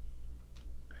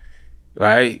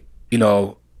 Right? And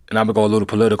I'm gonna go a little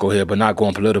political here, but not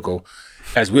going political.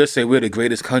 As we'll say, we're the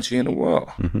greatest country in the world.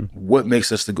 What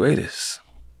makes us the greatest?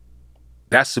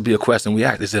 That should be a question we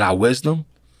ask. Is it our wisdom?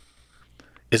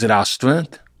 Is it our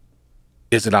strength?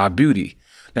 Is it our beauty?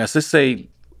 Now, let's say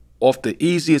off the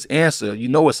easiest answer,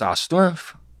 it's our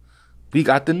strength. We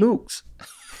got the nukes.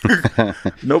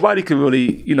 Nobody can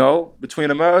really,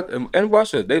 between America and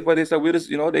Russia, they say we're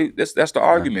just, that's the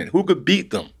argument. Who could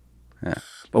beat them? Yeah.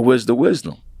 But where's the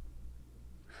wisdom?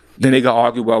 Then they gonna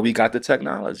argue, well, we got the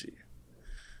technology,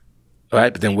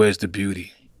 right? But then where's the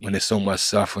beauty when there's so much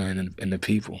suffering in the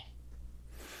people?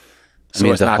 So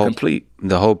it's not complete.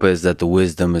 The hope is that the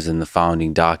wisdom is in the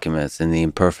founding documents, in the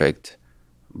imperfect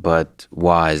but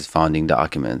wise founding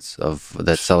documents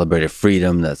that celebrated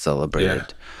freedom, that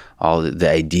celebrated all the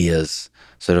ideas,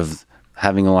 sort of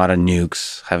having a lot of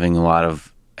nukes, having a lot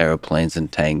of airplanes and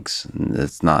tanks. And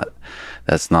that's not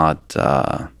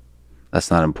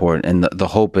important. And the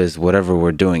hope is whatever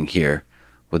we're doing here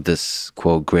with this,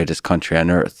 quote, greatest country on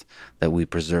earth, that we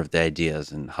preserve the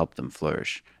ideas and help them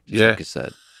flourish, just like you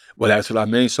said. Well, that's what I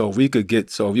mean. So if you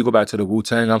go back to the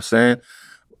Wu-Tang, I'm saying,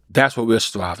 that's what we're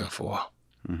striving for.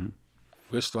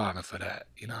 We're striving for that,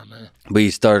 you know what I mean? But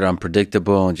you started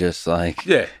unpredictable and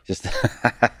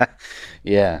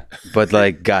but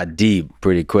like got deep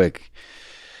pretty quick.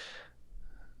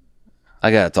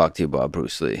 I gotta talk to you about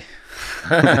Bruce Lee.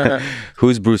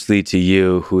 Who's Bruce Lee to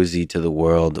you? Who is he to the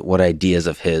world? What ideas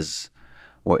of his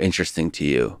were interesting to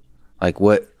you? Like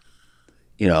what,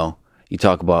 you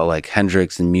talk about like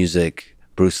Hendrix and music,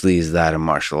 Bruce Lee is that in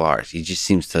martial arts. He just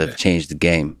seems to have changed the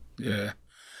game. Yeah.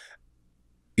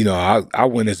 I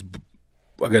went as,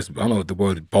 I guess, I don't know if the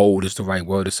word bold is the right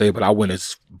word to say, but I went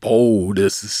as bold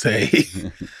as to say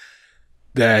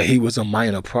that he was a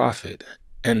minor prophet.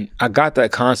 And I got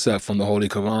that concept from the Holy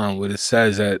Quran, where it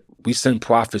says that we send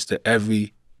prophets to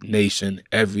every nation,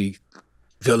 every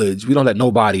village. We don't let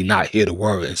nobody not hear the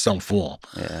word in some form,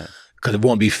 because it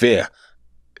won't be fair.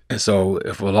 And so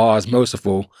if Allah is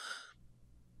merciful,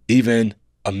 even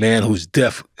a man who's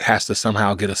deaf has to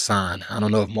somehow get a sign. I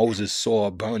don't know if Moses saw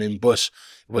a burning bush.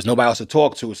 There was nobody else to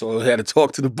talk to, so he had to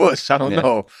talk to the bush. I don't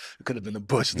know. It could have been the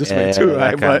bush this way too,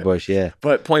 right?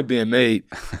 But point being made,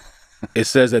 it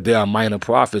says that there are minor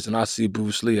prophets, and I see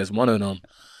Bruce Lee as one of them,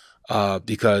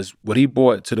 because what he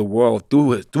brought to the world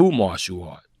through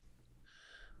martial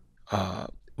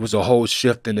art was a whole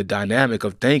shift in the dynamic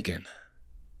of thinking.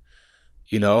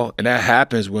 And that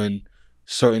happens when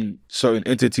certain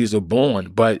entities are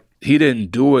born, but he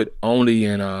didn't do it only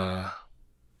in a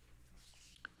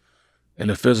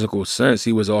physical sense.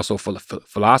 He was also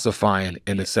philosophizing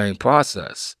in the same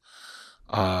process,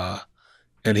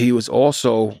 and he was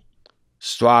also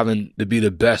striving to be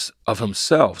the best of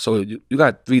himself. So you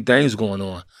got three things going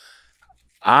on.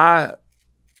 I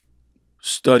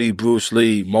studied Bruce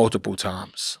Lee multiple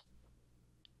times.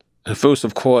 And first,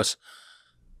 of course,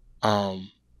 when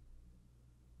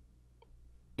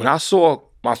I saw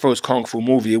my first Kung Fu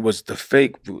movie, it was the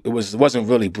fake, it wasn't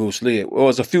really Bruce Lee. It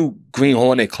was a few Green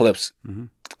Hornet clips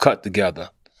cut together.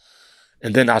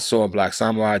 And then I saw Black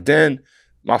Samurai. Then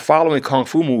my following Kung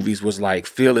Fu movies was like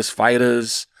Fearless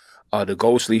Fighters, The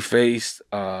Ghostly Face,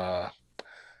 The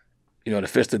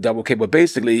Fist of Double K. But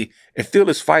basically, in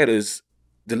Fearless Fighters,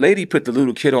 the lady put the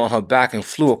little kid on her back and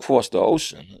flew across the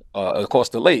ocean, across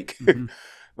the lake,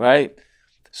 right?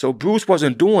 So Bruce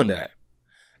wasn't doing that.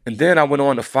 And then I went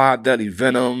on to 5 Deadly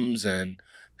Venoms and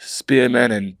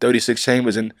Spearman and 36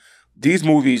 Chambers. And these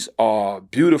movies are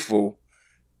beautiful,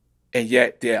 and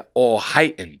yet they're all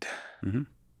heightened.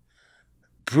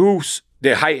 Bruce,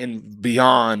 they're heightened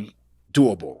beyond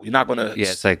doable. You're not going to... Yeah,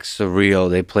 it's like surreal.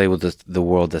 They play with the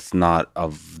world that's not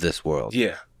of this world.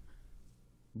 Yeah.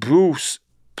 Bruce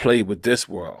played with this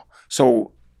world.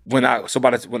 So when I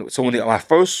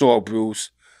first saw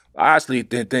Bruce, I actually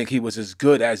didn't think he was as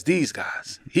good as these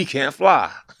guys. He can't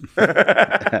fly.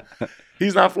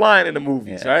 He's not flying in the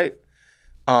movies, right?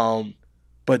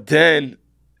 But then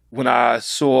when I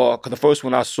saw, because the first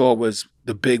one I saw was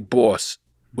The Big Boss,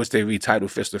 which they retitled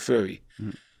Fist of Fury.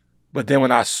 Mm. But then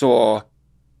when I saw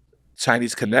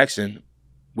Chinese Connection,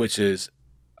 which is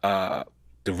the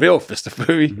real Fist of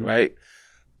Fury, right?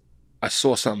 I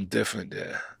saw something different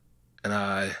there. And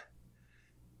I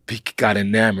got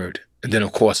enamored. And then,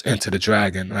 of course, Enter the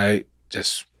Dragon, right?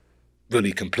 Just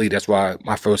really complete. That's why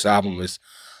my first album was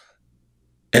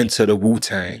Enter the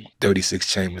Wu-Tang,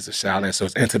 36 Chambers of Shaolin. So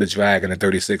it's Enter the Dragon and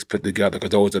 36 put together, because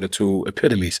those are the two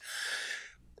epitomes.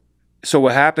 So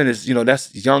what happened is, you know,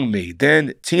 that's young me.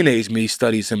 Then teenage me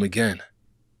studies him again.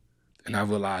 And I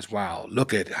realized, wow,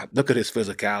 look at his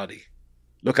physicality.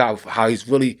 Look how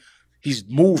he's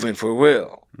moving for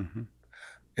real. Mm-hmm.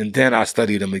 And then I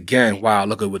studied him again. Wow,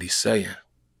 look at what he's saying.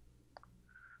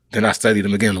 Then I studied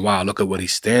him again. Wow, look at what he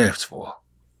stands for.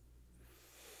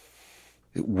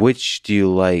 Which do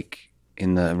you like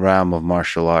in the realm of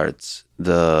martial arts?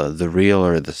 The real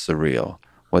or the surreal?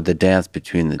 Or the dance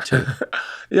between the two?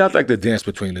 Yeah, I like the dance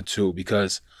between the two,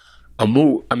 because a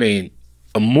movie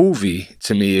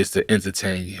to me is to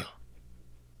entertain you.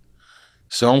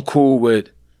 So I'm cool with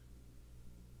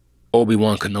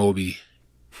Obi-Wan Kenobi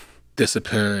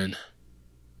disappearing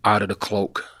out of the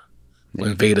cloak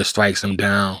when Vader strikes him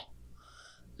down.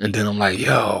 And then I'm like,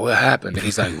 yo, what happened? And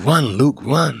he's like, run, Luke,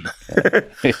 run.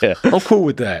 Yeah. I'm cool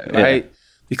with that, right? Yeah.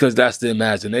 Because that's the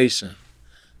imagination.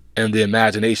 And the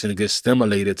imagination gets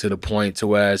stimulated to the point to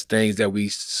whereas things that we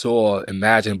saw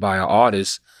imagined by our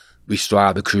artists, we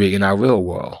strive to create in our real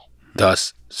world.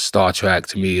 Thus, Star Trek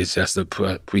to me is just a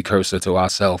precursor to our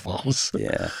cell phones.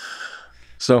 Yeah.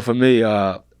 So for me,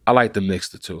 I like to mix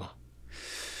the two.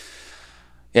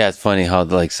 Yeah, it's funny how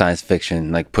like science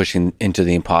fiction, like pushing into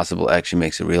the impossible, actually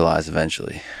makes it realize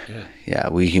eventually. Yeah,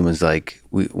 we humans, like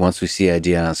once we see an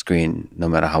idea on screen, no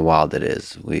matter how wild it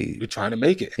is, we're trying to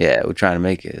make it. Yeah, we're trying to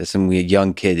make it. There's some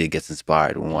young kid that gets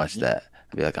inspired when we watch that.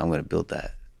 I'd be like, I'm going to build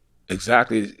that.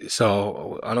 Exactly.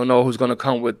 So I don't know who's going to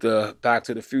come with the Back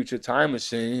to the Future time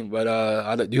machine, but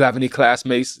do you have any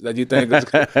classmates that you think is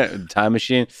time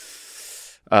machine?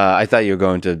 I thought you were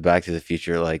going to Back to the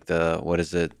Future, like what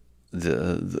is it?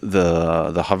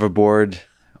 The hoverboard,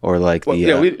 or like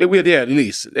at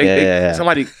least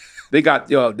somebody they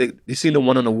got you seen the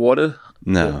one on the water?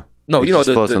 No, you know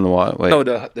the on the water. Wait. No,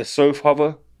 the surf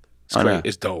hover. It's great. No.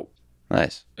 It's dope.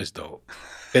 Nice. It's dope.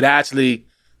 It actually,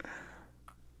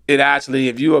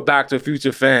 if you're a Back to the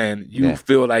Future fan, you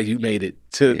feel like you made it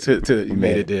you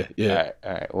made it there. Yeah.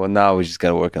 All right. Well, now we just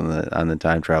got to work on the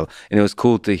time travel, and it was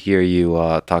cool to hear you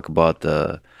talk about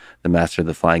the Master of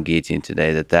the Flying Guillotine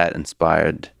today, that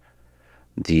inspired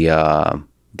the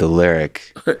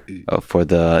lyric for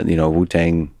the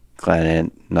Wu-Tang Clan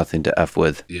ain't nothing to F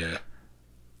with. Yeah.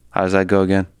 How does that go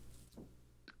again?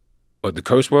 What, the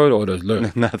curse word or the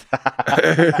lyric? No,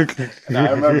 I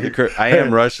remember the curse. I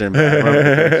am Russian, but I remember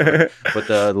the curse word. But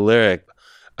the lyric.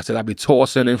 I said, I be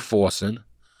tossing and forcing.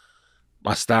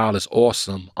 My style is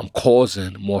awesome. I'm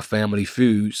causing more family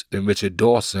feuds than Richard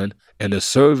Dawson. And the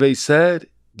survey said,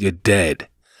 you're dead.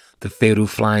 The fatal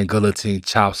flying guillotine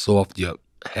chops off your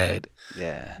head.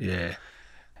 Yeah. Yeah.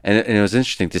 And it was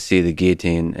interesting to see the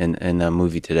guillotine in a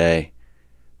movie today.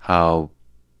 How,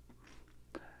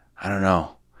 I don't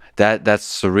know,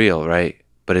 that's surreal, right?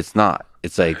 But it's not.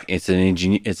 It's like it's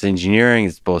engineering.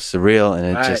 It's both surreal and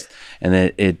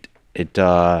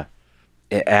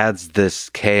it adds this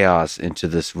chaos into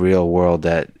this real world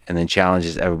and then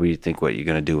challenges everybody to think what you're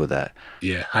gonna do with that.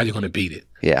 Yeah, how you gonna beat it?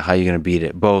 Yeah, how you gonna beat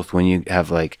it? Both when you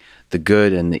have like the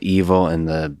good and the evil and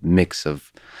the mix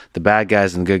of the bad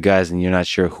guys and the good guys, and you're not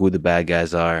sure who the bad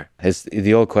guys are. It's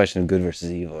the old question of good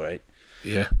versus evil, right?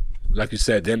 Yeah, like you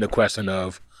said, then the question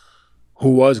of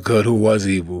who was good, who was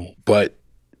evil, but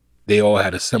they all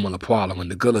had a similar problem when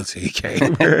the guillotine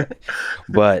came.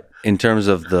 But in terms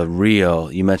of the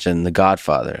real, you mentioned The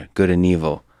Godfather, Good and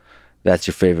Evil. That's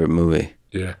your favorite movie.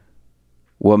 Yeah.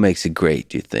 What makes it great,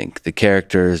 do you think? The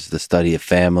characters, the study of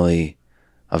family,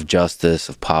 of justice,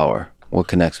 of power. What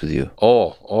connects with you?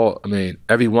 I mean,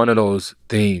 every one of those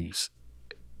themes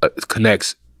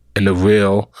connects in the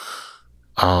real,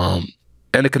 and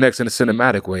it connects in a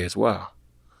cinematic way as well.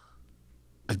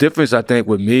 The difference, I think,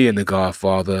 with me and The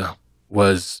Godfather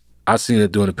was I seen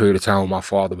it during a period of time when my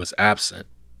father was absent.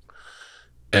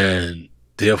 And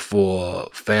therefore,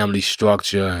 family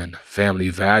structure and family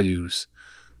values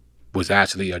was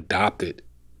actually adopted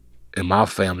in my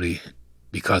family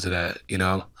because of that, you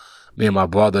know. Me and my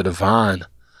brother, Devon,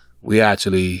 we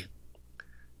actually,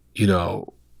 you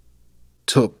know,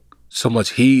 took so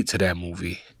much heed to that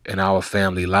movie in our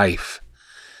family life.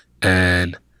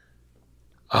 And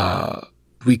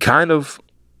we kind of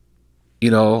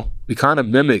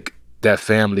mimic that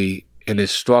family in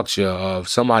its structure of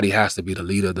somebody has to be the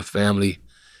leader of the family,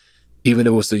 even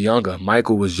if it was the younger.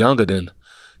 Michael was younger than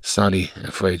Sonny and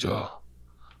Fredro,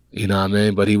 you know what I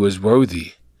mean? But he was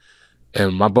worthy.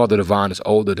 And my brother Devon is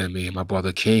older than me, and my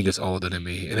brother King is older than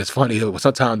me. And it's funny,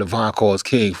 sometimes Devon calls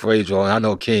King Fredro, and I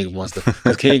know King wants to,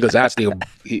 because King is actually,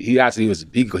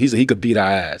 he could beat our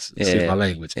ass, excuse my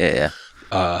language. Yeah.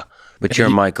 But you're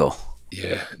Michael.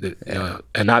 Yeah.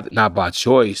 And not by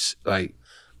choice, like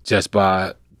just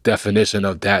by definition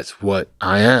of that's what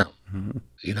I am. Mm-hmm.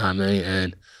 You know what I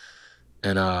mean?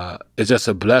 And it's just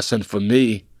a blessing for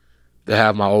me to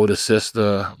have my older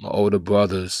sister, my older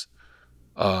brothers,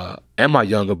 and my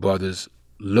younger brothers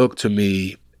look to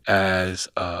me as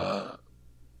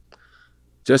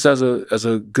just as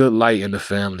a good light in the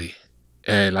family.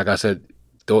 And like I said,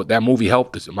 that movie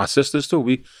helped us. My sisters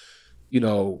too.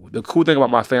 The cool thing about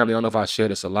my family, I don't know if I share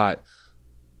this a lot,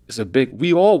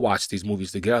 we all watch these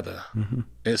movies together. Mm-hmm.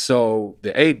 And so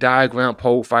the 8 Diagram,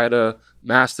 Pole Fighter,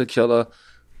 Master Killer,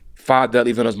 5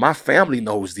 Deadly Venoms, my family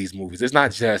knows these movies. It's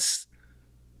not just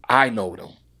I know them,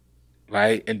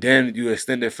 right? And then you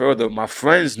extend it further, my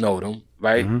friends know them,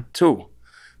 right, mm-hmm. too.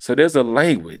 So there's a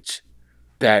language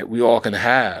that we all can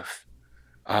have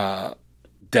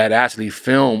that actually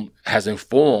film has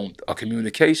informed a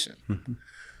communication. Mm-hmm.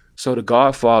 So The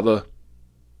Godfather,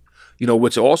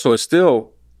 which also is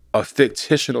still a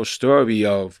fictional story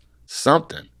of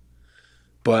something,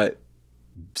 but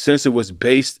since it was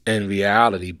based in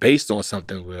reality, based on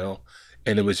something real,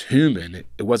 and it was human,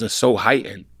 it wasn't so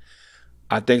heightened,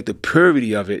 I think the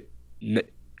purity of it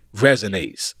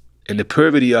resonates. And the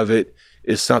purity of it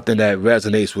is something that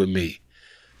resonates with me.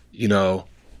 You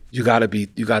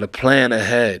gotta plan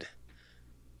ahead.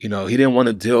 He didn't want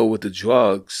to deal with the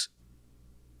drugs,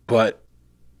 but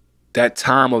that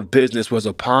time of business was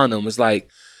upon him.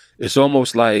 It's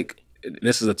almost like,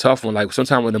 this is a tough one, like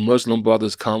sometimes when the Muslim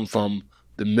brothers come from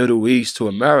the Middle East to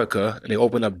America and they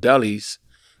open up delis,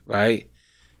 right,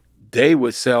 they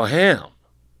would sell ham.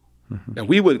 Mm-hmm. And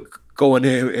we would go in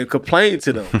there and complain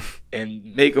to them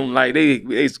and make them like, they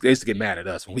used to get mad at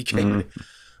us when we came mm-hmm. in.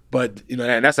 But,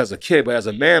 and that's as a kid, but as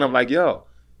a man, I'm like, yo,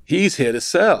 he's here to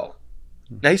sell.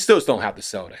 Now, he still don't have to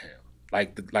sell the ham.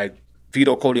 Like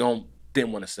Vito Corleone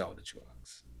didn't want to sell the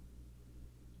drugs.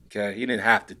 Okay? He didn't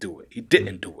have to do it. He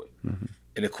didn't do it. Mm-hmm.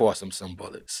 And it cost him some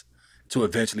bullets. So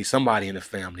eventually somebody in the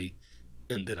family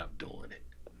ended up doing it.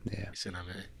 Yeah. You see what I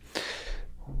mean?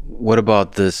 What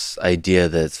about this idea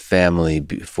that it's family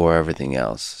before everything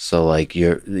else? So like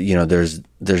there's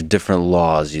different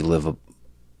laws you live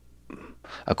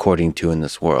according to in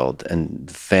this world, and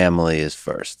family is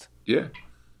first. Yeah.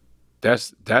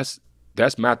 That's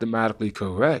mathematically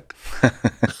correct.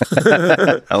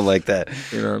 I like that.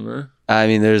 You know what I mean? I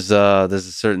mean, there's a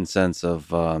certain sense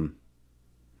of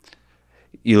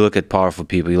you look at powerful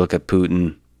people, you look at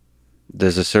Putin,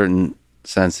 there's a certain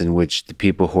sense in which the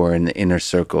people who are in the inner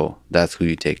circle, that's who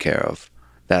you take care of.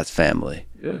 That's family.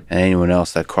 Yeah. And anyone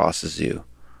else that crosses you,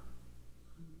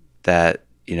 that,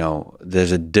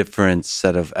 there's a different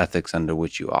set of ethics under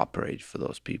which you operate for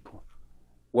those people.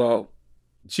 Well,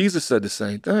 Jesus said the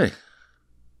same thing.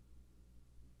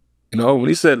 When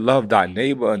he said love thy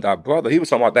neighbor and thy brother, he was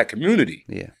talking about that community.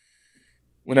 Yeah.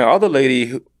 When that other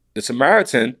lady, the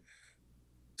Samaritan,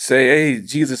 say, hey,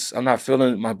 Jesus,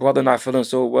 my brother not feeling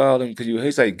so well. And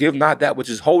he say, give not that which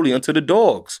is holy unto the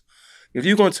dogs. If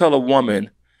you're going to tell a woman,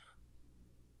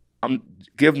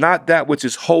 give not that which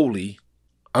is holy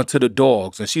unto the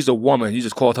dogs, and she's a woman, you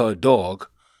just called her a dog.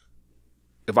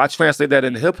 If I translate that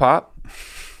in hip hop,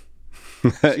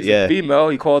 she's a female,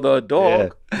 he called her a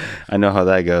dog. Yeah. I know how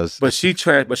that goes. But she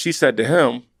said to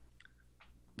him,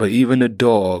 but even the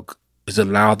dog is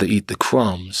allowed to eat the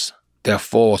crumbs that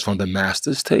falls from the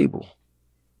master's table.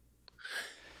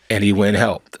 And he went and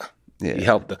helped her. Yeah. He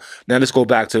helped her. Now let's go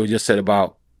back to what you just said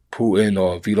about Putin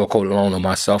or Vito Corleone or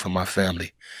myself and my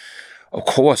family. Of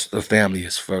course, the family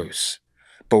is first.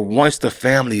 But once the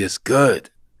family is good,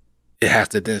 it has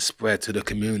to then spread to the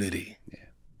community,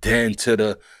 then to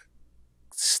the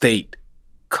state,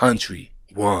 country,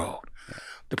 world. Yeah.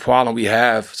 The problem we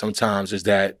have sometimes is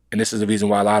that, and this is the reason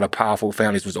why a lot of powerful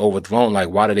families was overthrown, like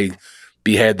why do they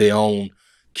behead their own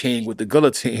king with the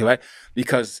guillotine, right?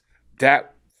 Because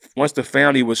that, once the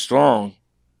family was strong,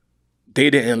 they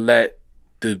didn't let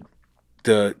the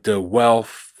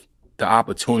wealth, the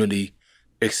opportunity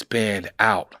expand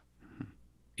out.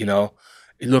 You know,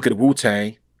 you look at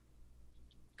Wu-Tang.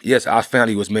 Yes, our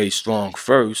family was made strong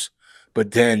first,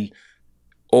 but then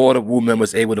all the Wu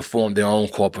members able to form their own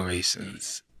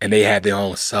corporations, and they had their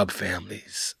own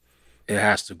sub-families. It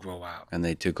has to grow out. And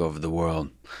they took over the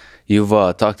world. You've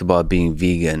talked about being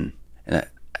vegan, and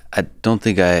I don't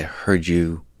think I heard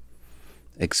you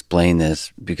explain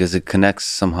this because it connects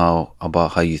somehow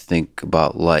about how you think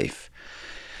about life.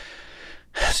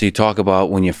 So you talk about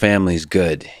when your family's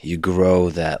good, you grow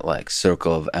that like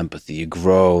circle of empathy, you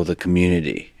grow the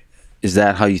community. Is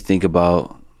that how you think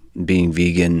about being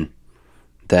vegan?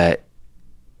 That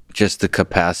just the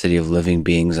capacity of living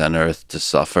beings on earth to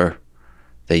suffer,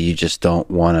 that you just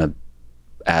don't want to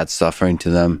add suffering to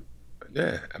them?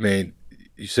 Yeah, I mean,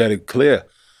 you said it clear.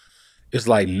 It's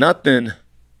like nothing,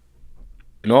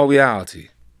 in all reality,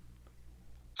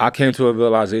 I came to a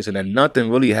realization that nothing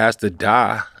really has to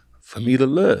die for me to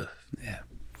live. Yeah.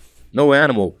 No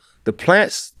animal. The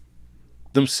plants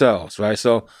themselves, right?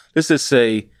 So let's just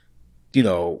say, you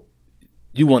know,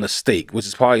 you want a steak, which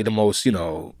is probably the most, I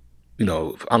don't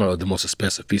know, the most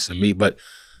expensive piece of meat, but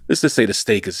let's just say the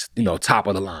steak is, top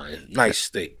of the line, nice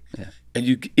steak. Yeah. And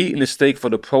you eating the steak for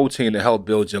the protein to help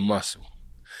build your muscle.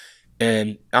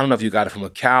 And I don't know if you got it from a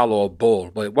cow or a bull,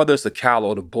 but whether it's the cow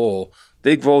or the bull,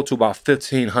 they grow to about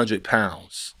 1,500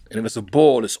 pounds. And if it's a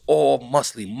bull, it's all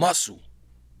muscly muscle.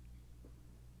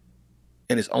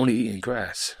 And it's only eating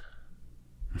grass.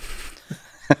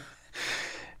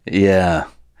 Yeah.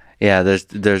 It's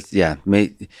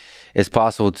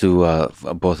possible to,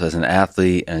 both as an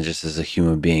athlete and just as a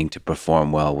human being, to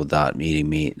perform well without eating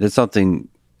meat. That's something,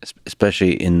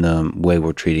 especially in the way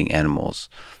we're treating animals,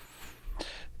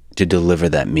 to deliver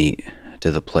that meat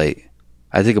to the plate.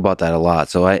 I think about that a lot.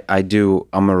 So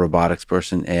I'm a robotics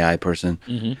person, AI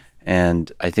person,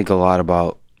 and I think a lot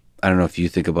about, I don't know if you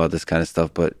think about this kind of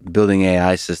stuff, but building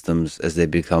AI systems as they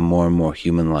become more and more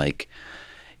human-like,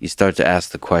 you start to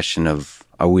ask the question of,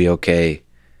 are we okay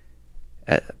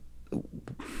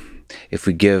if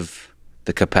we give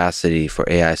the capacity for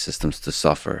AI systems to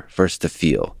suffer, first to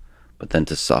feel, but then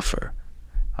to suffer,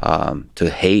 to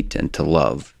hate and to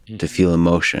love, to feel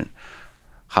emotion?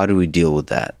 How do we deal with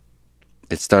that?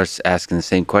 It starts asking the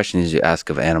same question as you ask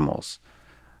of animals.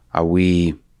 Are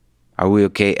we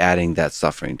okay adding that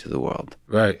suffering to the world?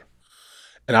 Right.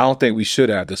 And I don't think we should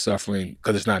add the suffering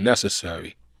because it's not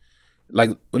necessary. Like,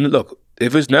 look,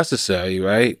 if it's necessary,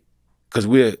 right? Because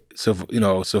we're,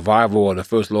 survival, or the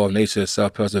first law of nature is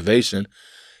self-preservation.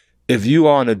 If you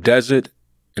are in a desert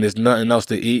and there's nothing else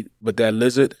to eat but that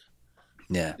lizard,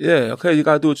 okay, you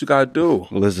got to do what you got to do.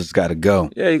 Lizard's got to go.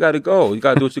 Yeah, you got to go. You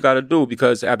got to do what you got to do,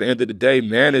 because at the end of the day,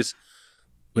 when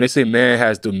they say man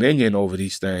has dominion over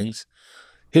these things,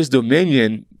 his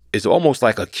dominion is almost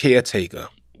like a caretaker.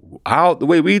 The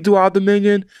way we do our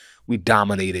dominion, we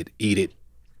dominate it, eat it,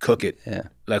 cook it. Yeah.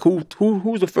 Like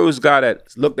who's the first guy that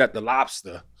looked at the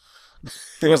lobster?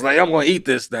 He was like, I'm gonna eat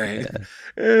this thing. Yeah.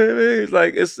 It's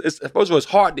like it's first of all, it's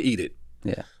hard to eat it.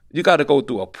 Yeah. You gotta go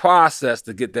through a process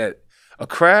to get that. A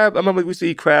crab, I remember we used to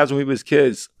eat crabs when we was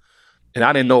kids. And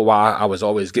I didn't know why I was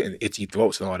always getting itchy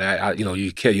throats and all that. You're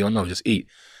a kid, you don't know, just eat.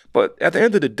 But at the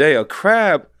end of the day, a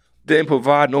crab didn't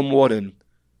provide no more than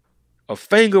a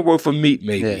finger worth of meat,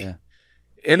 maybe. Yeah.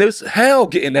 And it's hell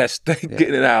getting that steak,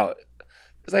 getting it out.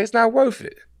 It's like, it's not worth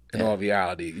it in all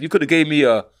reality. You could have gave me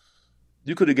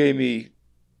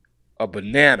a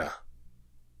banana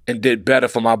and did better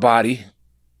for my body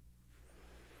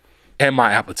and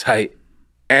my appetite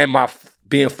and my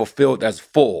being fulfilled as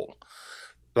full.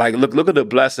 Like, look at the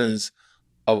blessings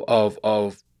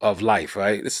of life,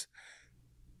 right?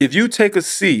 If you take a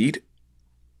seed,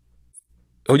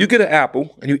 or you get an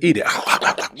apple and you eat it,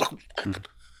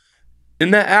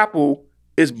 and that apple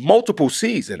is multiple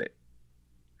seeds in it.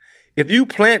 If you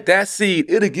plant that seed,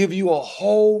 it'll give you a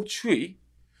whole tree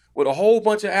with a whole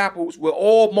bunch of apples with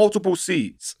all multiple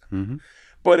seeds. Mm-hmm.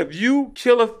 But if you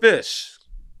kill a fish,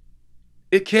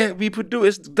 it can't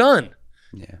reproduce. It's done.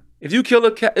 Yeah. If you kill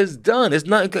a cat, it's done. It's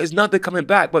nothing coming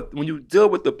back. But when you deal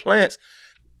with the plants,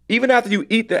 even after you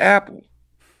eat the apple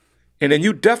and then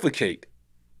you defecate,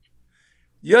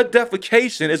 your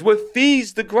defecation is what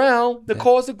feeds the ground to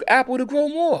cause the apple to grow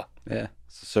more. Yeah,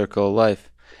 it's a circle of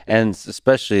life. And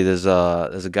especially there's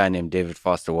a guy named David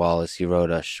Foster Wallace. He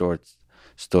wrote a short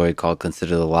story called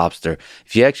Consider the Lobster.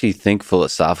 If you actually think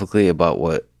philosophically about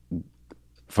what,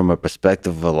 from a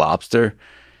perspective of a lobster,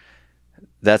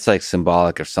 that's like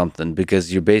symbolic of something,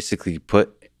 because you're basically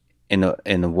put in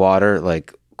the water,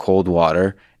 like cold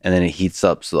water, and then it heats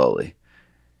up slowly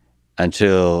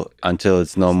until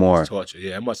it's no more. Torture.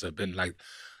 Yeah, it must have been like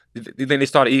You think they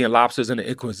started eating lobsters in the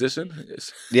Inquisition?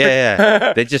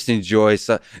 Yeah. They just enjoy.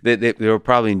 They will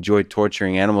probably enjoy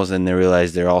torturing animals, and they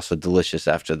realize they're also delicious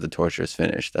after the torture is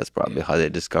finished. That's probably how they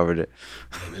discovered it.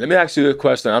 Let me ask you a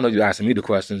question. I know you're asking me the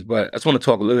questions, but I just want to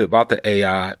talk a little bit about the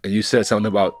AI. And you said something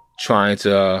about trying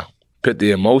to put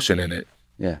the emotion in it.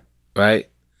 Yeah. Right?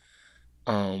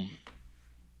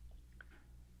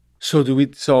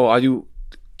 So are you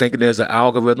thinking there's an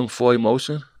algorithm for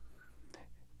emotion?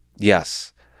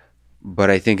 Yes.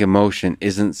 But I think emotion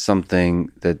isn't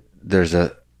something that there's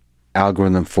a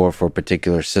algorithm for a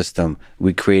particular system.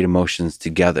 We create emotions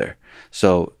together.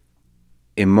 So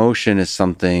emotion is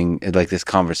something like this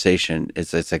conversation.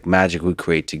 It's like magic we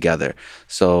create together.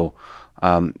 So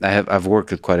I've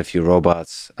worked with quite a few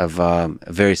robots. I've a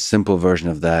very simple version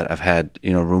of that. I've had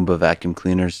Roomba vacuum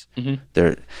cleaners.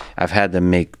 I've had them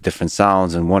make different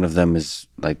sounds, and one of them is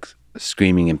like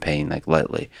screaming in pain, like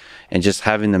lightly, and just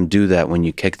having them do that when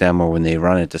you kick them or when they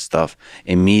run into stuff,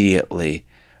 immediately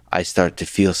I start to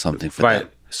feel something for them.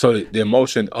 So the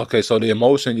emotion, okay, so the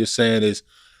emotion you're saying is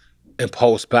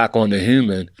imposed back on the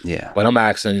human. Yeah. But I'm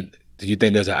asking, do you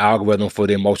think there's an algorithm for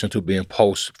the emotion to be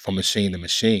imposed from machine to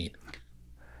machine?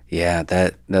 Yeah,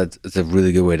 that's a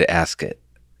really good way to ask it.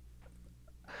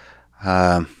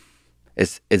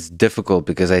 It's difficult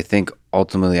because I think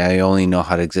ultimately I only know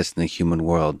how to exist in the human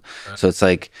world. Right. So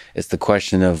it's the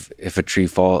question of, if a tree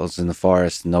falls in the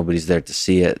forest and nobody's there to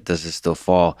see it, does it still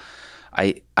fall?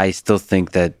 I still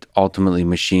think that ultimately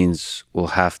machines will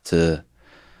have to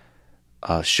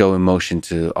show emotion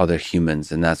to other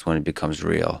humans, and that's when it becomes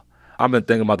real. I've been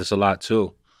thinking about this a lot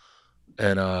too.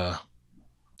 And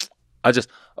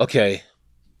okay.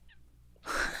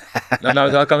 No,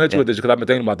 I'll come hit you with this because I've been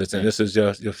thinking about this, and this is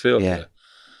your field. Yeah.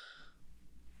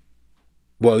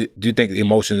 Well, do you think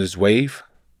emotion is wave?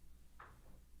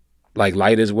 Like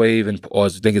light is wave, or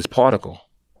do you think it's particle?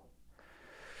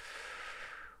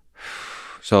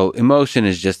 So emotion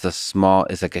is just it's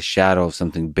like a shadow of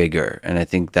something bigger. And I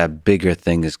think that bigger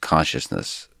thing is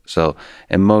consciousness. So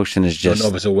emotion is just... I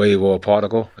don't know if it's a wave or a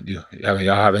particle. Y'all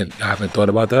haven't thought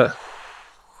about that?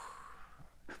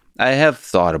 I have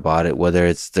thought about it,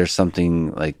 whether there's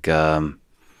something like,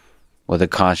 whether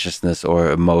consciousness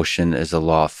or emotion is a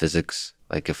law of physics.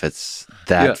 Like if it's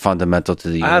that fundamental to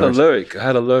the universe. I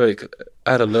had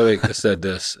a lyric that said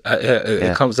this.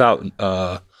 It comes out...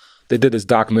 they did this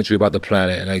documentary about the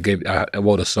planet, and I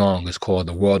wrote a song. It's called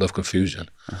 "The World of Confusion,"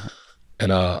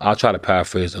 and I'll try to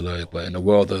paraphrase the lyric. But in the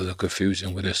world of the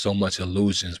confusion, where there's so much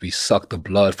illusions, we suck the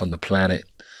blood from the planet.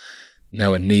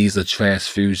 Now it needs a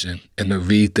transfusion in the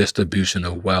redistribution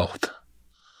of wealth,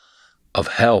 of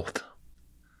health,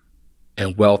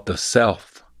 and wealth of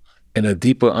self, and a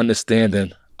deeper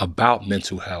understanding about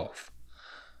mental health.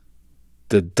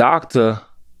 The doctor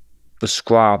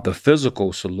prescribed the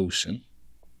physical solution.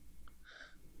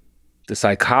 The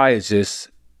psychiatrist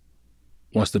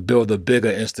wants to build a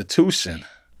bigger institution,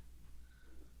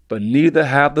 but neither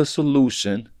have the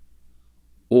solution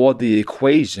or the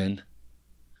equation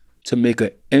to make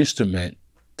an instrument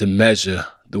to measure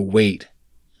the weight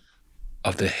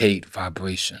of the hate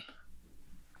vibration.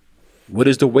 What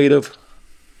is the weight of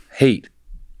hate?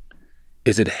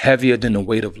 Is it heavier than the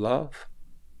weight of love?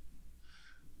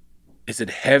 Is it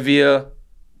heavier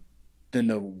than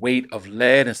the weight of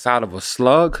lead inside of a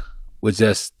slug? With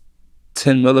just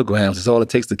 10 milligrams, is all it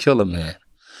takes to kill a man.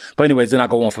 But anyways, then I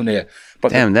go on from there.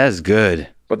 But damn, that's good.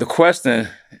 But the question,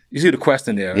 you see the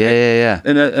question there, right? Yeah.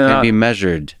 And can be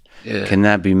measured. Yeah. Can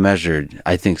that be measured?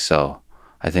 I think so.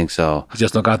 You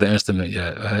just don't got the instrument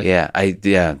yet, right?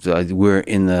 Yeah. We're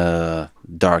in the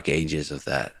dark ages of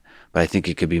that. But I think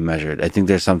it could be measured. I think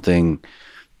there's something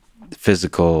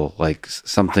physical, like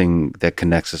something that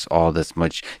connects us all that's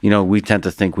much, we tend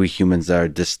to think we humans are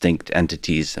distinct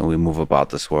entities and we move about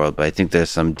this world, but I think there's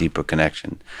some deeper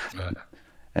connection.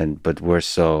 Right. But we're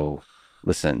so,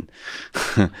 listen,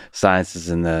 science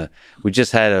is we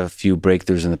just had a few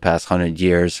breakthroughs in the past 100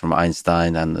 years from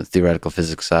Einstein on the theoretical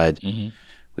physics side. Mm-hmm.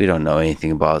 We don't know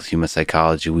anything about human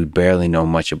psychology. We barely know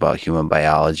much about human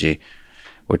biology.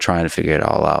 We're trying to figure it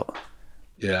all out.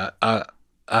 Yeah,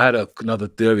 I had another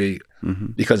theory,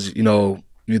 because, you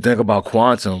think about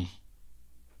quantum,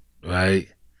 right?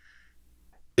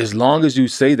 As long as you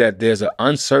say that there's an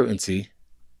uncertainty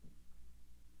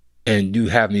and you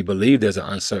have me believe there's an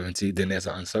uncertainty, then there's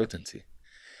an uncertainty.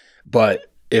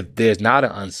 But if there's not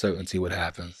an uncertainty, what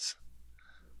happens?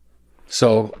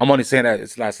 So I'm only saying that,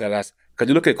 because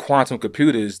you look at quantum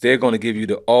computers, they're going to give you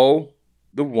the O,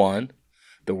 the 1,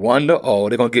 the O.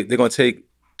 They're going to take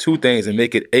 2 things and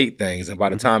make it 8 things. And by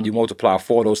the time you multiply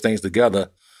 4 of those things together,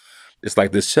 it's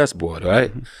like this chessboard,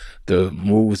 right? The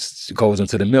moves goes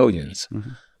into the millions.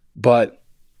 But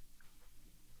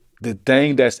the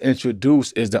thing that's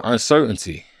introduced is the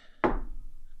uncertainty,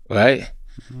 right?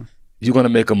 You're gonna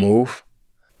make a move.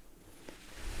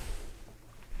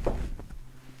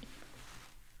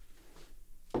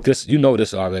 This, you know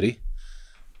this already,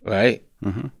 right?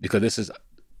 Because this has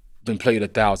been played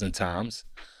 1,000 times.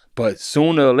 But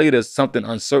sooner or later, something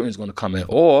uncertain is gonna come in,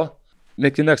 or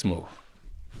make your next move.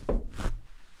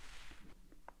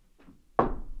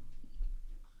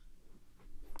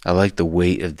 I like the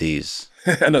weight of these.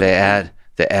 They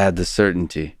add the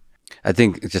certainty. I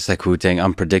think just like Wu-Tang,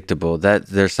 unpredictable. That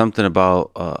there's something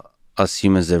about us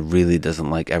humans that really doesn't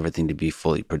like everything to be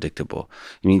fully predictable.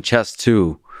 I mean, chess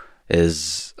too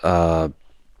is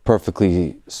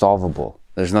perfectly solvable.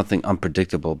 There's nothing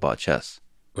unpredictable about chess.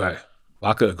 Right. Well,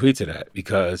 I could agree to that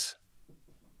because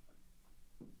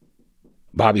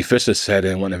Bobby Fischer said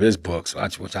in one of his books,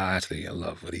 which I actually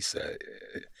love what he said.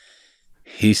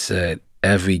 He said,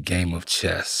 every game of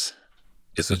chess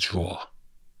is a draw.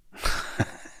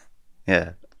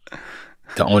 Yeah.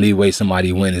 The only way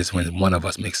somebody wins is when one of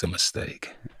us makes a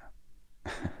mistake.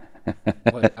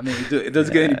 I mean, it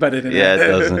doesn't get any better than that. Yeah, it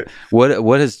doesn't.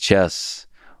 What is chess?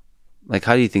 Like,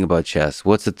 how do you think about chess?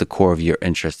 What's at the core of your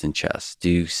interest in chess? Do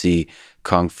you see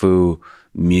kung fu,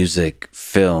 music,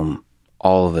 film,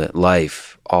 all of it,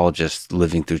 life, all just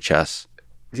living through chess?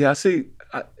 Yeah, I see.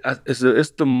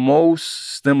 It's the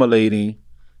most stimulating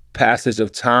passage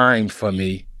of time for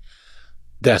me.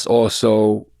 That's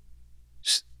also,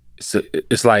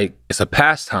 it's like, it's a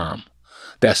pastime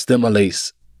that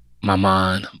stimulates my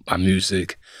mind, my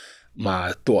music,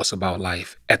 my thoughts about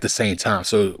life at the same time.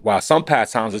 So while some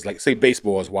pastimes is like, say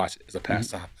baseball is a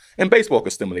pastime, and baseball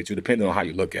can stimulate you depending on how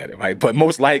you look at it, right? But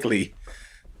most likely,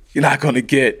 you're not gonna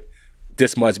get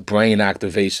this much brain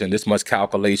activation, this much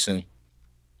calculation,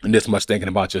 and this much thinking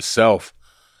about yourself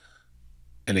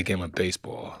in a game of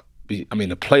baseball. I mean,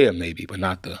 the player maybe, but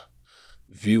not the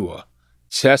viewer.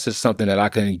 Chess is something that I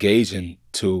can engage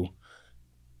into,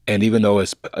 and even though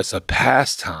it's a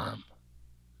pastime,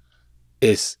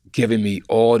 it's giving me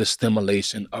all the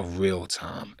stimulation of real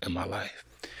time in my life.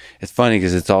 It's funny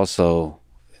because it's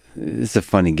a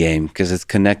funny game because it's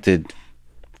connected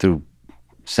through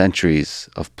centuries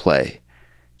of play.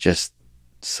 Just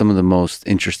some of the most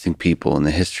interesting people in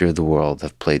the history of the world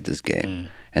have played this game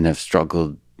and have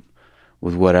struggled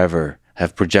with whatever,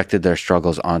 have projected their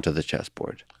struggles onto the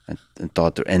chessboard and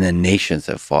thought through. And then nations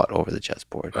have fought over the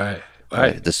chessboard. Right.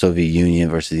 The Soviet Union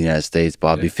versus the United States.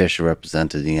 Bobby Fischer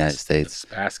represented the United States.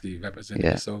 Spassky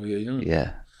represented the Soviet Union.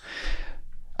 Yeah.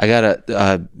 I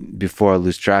gotta, before I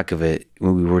lose track of it,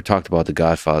 when we were talking about The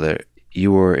Godfather,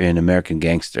 you were in American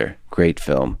Gangster, great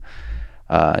film.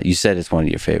 You said it's one of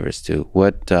your favorites too.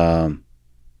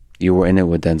 You were in it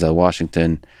with Denzel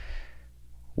Washington.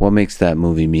 What makes that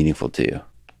movie meaningful to you?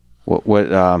 What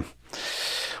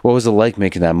was it like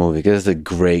making that movie? Because it's a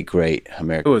great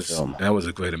American film. That was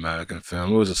a great American film.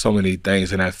 There was so many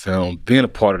things in that film. Being a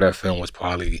part of that film was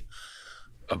probably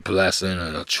a blessing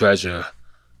and a treasure.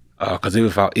 Because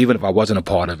even if I wasn't a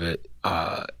part of it,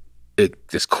 it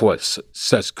just caught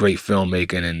such great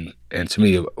filmmaking and to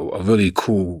me a really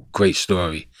cool, great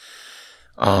story.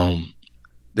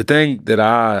 The thing that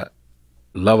I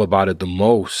love about it the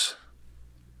most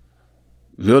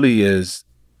really is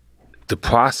the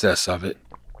process of it.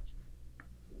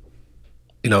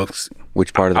 You know,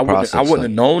 which part of the process? I wouldn't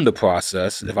have known the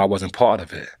process if I wasn't part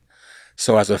of it.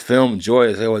 So as a film enjoyer,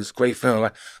 it was a great film,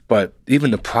 right? But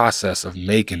even the process of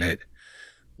making it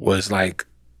was like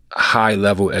high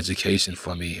level education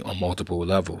for me on multiple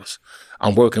levels.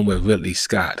 I'm working with Ridley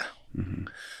Scott,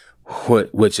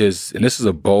 which is, and this is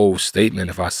a bold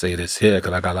statement if I say this here,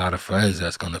 because I got a lot of friends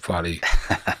that's gonna probably,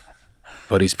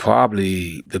 but he's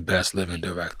probably the best living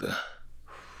director.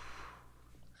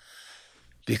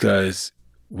 Because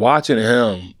watching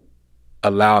him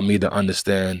allowed me to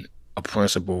understand a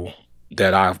principle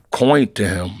that I've coined to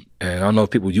him, and I don't know if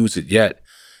people use it yet,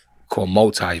 called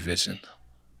multi-vision.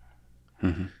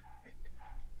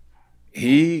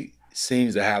 He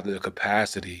seems to have the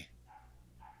capacity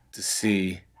to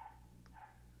see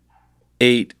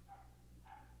 8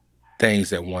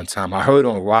 things at one time. I heard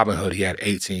on Robin Hood he had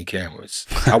 18 cameras.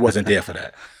 I wasn't there for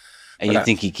that. And you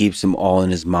think he keeps them all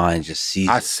in his mind, just sees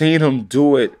I it? seen him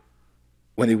do it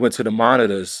when he went to the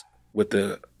monitors with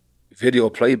the video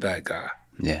playback guy.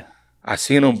 Yeah. I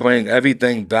seen him bring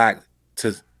everything back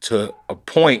to a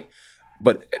point,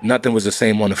 but nothing was the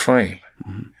same on the frame.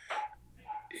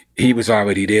 He was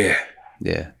already there.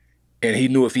 Yeah. And he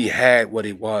knew if he had what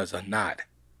it was or not.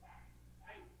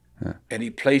 And he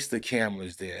placed the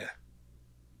cameras there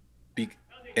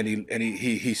And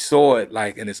he saw it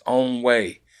like in his own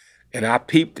way, and I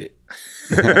peeped it.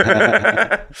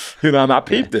 You know, and I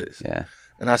peeped it. Yeah.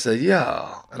 And I said,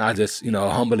 yeah. And I just,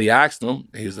 humbly asked him.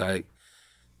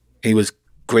 He was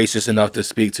gracious enough to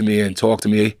speak to me and talk to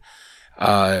me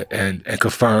and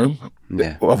confirm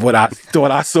of what I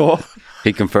thought I saw.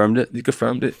 He confirmed it? He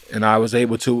confirmed it. And I was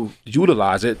able to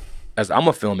utilize it as I'm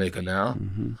a filmmaker now.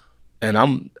 Mm-hmm. And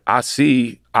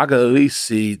I could at least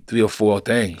see 3 or 4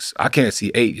 things. I can't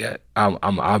see 8 yet.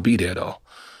 I'll be there though.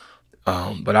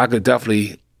 But I could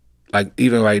definitely, like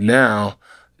even right now,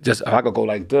 just if I could go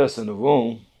like this in the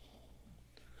room.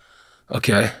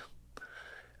 Okay,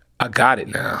 I got it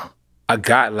now. I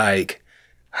got like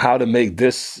how to make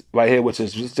this right here, which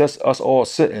is just us all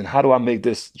sitting. How do I make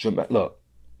this dramatic? Look,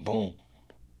 boom.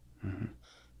 Mm-hmm.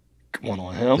 One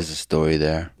on him. There's a story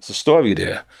there. It's a story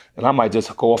there. And I might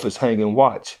just go off his hanging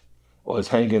watch or his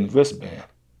hanging wristband.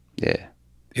 Yeah.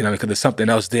 Because there's something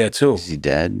else there too. Is he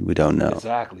dead? We don't know.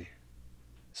 Exactly.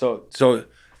 So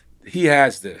he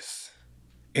has this.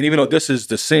 And even though this is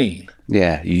the scene.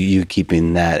 Yeah, you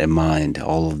keeping that in mind,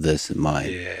 all of this in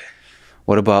mind. Yeah.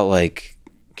 What about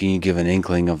can you give an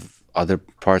inkling of other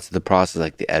parts of the process,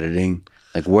 like the editing?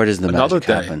 Like where does the magic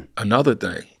happen? Another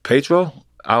thing. Petro,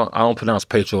 I don't pronounce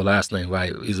Petro last name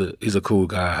right. He's a cool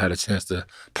guy. I had a chance to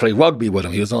play rugby with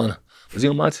him. Was he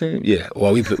on my team? Yeah.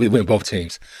 Well, we went both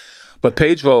teams. But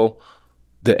Pedro,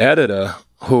 the editor,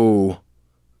 who,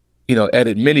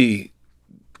 edited many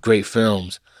great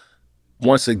films,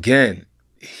 once again,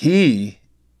 he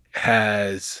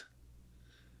has,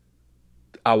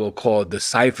 I will call,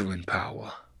 deciphering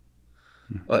power.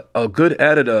 A good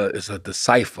editor is a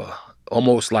decipher,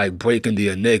 almost like breaking the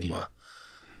enigma,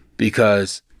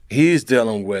 because he's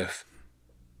dealing with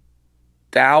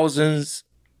thousands,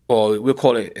 or we'll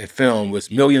call it in film, with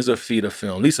millions of feet of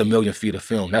film, at least 1 million feet of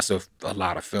film. That's a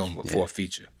lot of film for a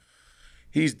feature.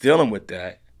 He's dealing with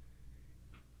that,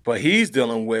 but he's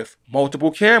dealing with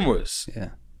multiple cameras. Yeah.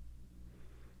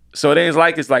 So it ain't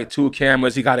like it's like 2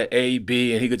 cameras, he got an A,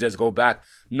 B, and he could just go back.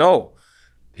 No,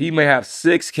 he may have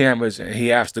 6 cameras and he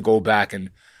has to go back and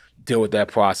deal with that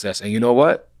process. And you know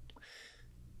what?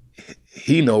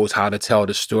 He knows how to tell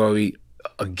the story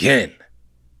again.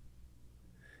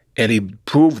 And he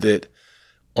proved it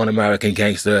on American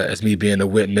Gangster as me being a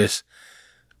witness,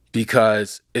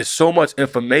 because it's so much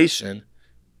information.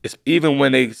 It's even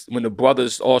when the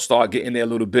brothers all start getting their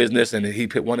little business, and he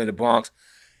put one in the Bronx,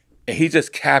 and he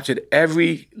just captured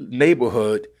every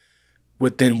neighborhood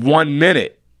within 1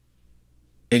 minute.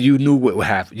 And you knew what would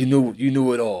happen. You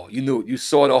knew it all. You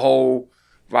saw the whole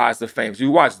rise to fame. So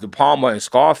you watched De Palma and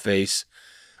Scarface,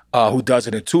 who does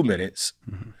it in 2 minutes.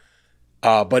 Mm-hmm.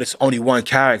 But it's only one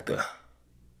character.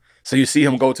 So you see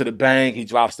him go to the bank, he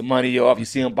drops the money off, you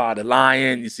see him buy the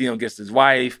lion, you see him gets his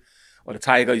wife, or the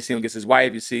tiger, you see him gets his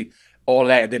wife, you see all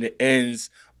that, and then it ends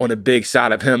on a big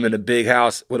shot of him in a big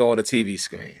house with all the TV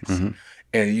screens. Mm-hmm.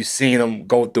 And you seen him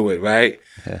go through it, right?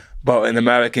 Yeah. But in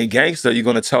American Gangster, you're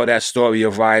gonna tell that story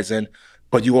of rising,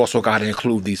 but you also gotta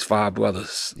include these 5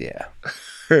 brothers. Yeah.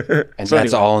 And so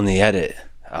that's all in the edit.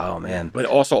 Oh man. But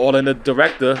also all in the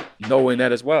director knowing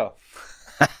that as well.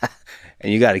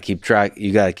 And you got to keep track.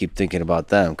 You got to keep thinking about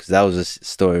them, because that was a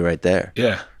story right there.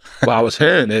 Yeah. Well, I was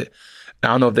hearing it. I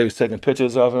don't know if they was taking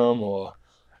pictures of him or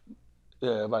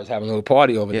everybody's having a little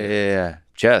party over there. Yeah.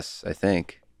 Chess, I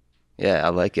think. Yeah, I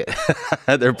like it.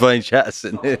 They're playing chess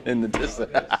in the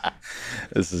distance.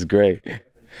 This is great.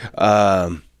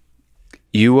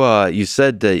 You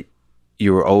said that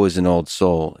you were always an old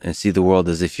soul and see the world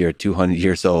as if you're 200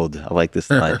 years old. I like this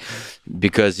line.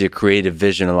 Because your creative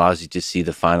vision allows you to see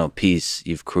the final piece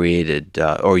you've created,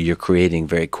 or you're creating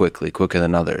very quicker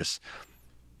than others.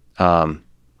 I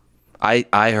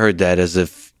heard that as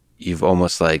if you've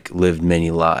almost like lived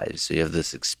many lives. So you have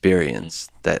this experience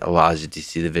that allows you to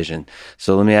see the vision.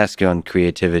 So let me ask you on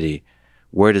creativity.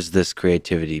 Where does this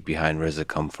creativity behind RZA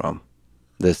come from?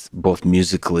 This both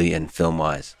musically and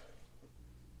film-wise.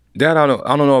 That I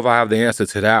don't know if I have the answer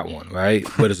to that one, right?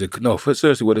 Where does it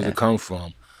seriously, where does it come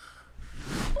from?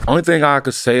 Only thing I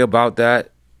could say about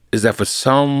that is that for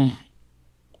some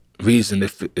reason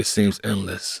it seems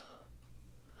endless.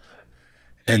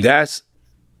 And that's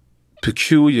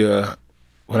peculiar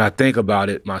when I think about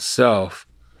it myself,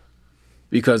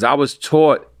 because I was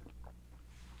taught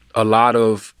a lot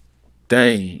of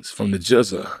things from the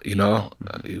RZA,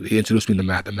 He introduced me to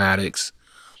mathematics.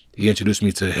 He introduced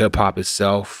me to hip hop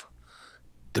itself,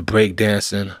 to break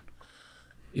dancing.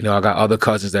 I got other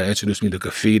cousins that introduced me to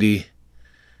graffiti,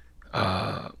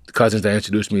 cousins that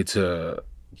introduced me to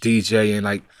DJing.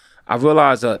 Like, I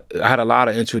realized that I had a lot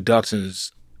of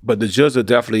introductions, but the RZA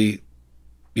definitely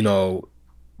you know,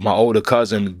 my older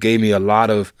cousin gave me a lot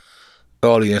of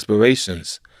early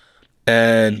inspirations.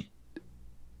 And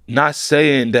not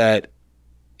saying that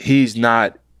he's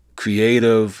not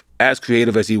creative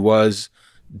as he was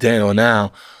then or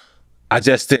now. I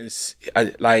just didn't,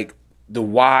 like the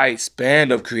wide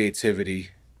span of creativity,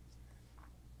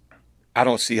 I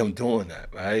don't see him doing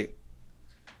that, right?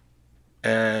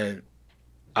 And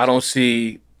I don't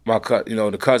see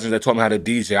the cousins that taught me how to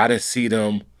DJ, I didn't see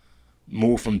them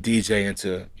move from DJ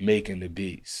into making the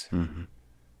beats. Mm-hmm.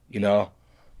 You know,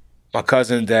 my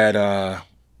cousin that,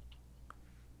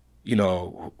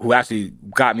 who actually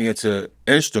got me into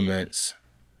instruments,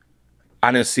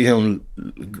 I didn't see him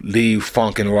leave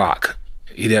funk and rock.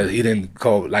 He didn't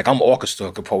go, like, I'm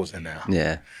orchestra composing now.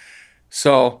 Yeah.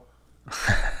 So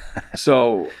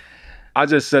I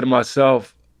just said to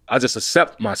myself, I just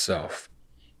accept myself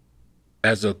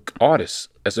as an artist,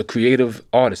 as a creative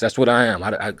artist. That's what I am.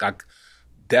 I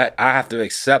have to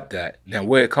accept that. Now,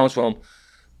 where it comes from,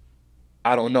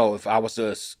 I don't know. If I was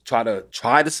to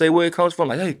try to say where it comes from,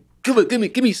 like, hey,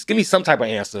 give me some type of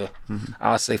answer, mm-hmm.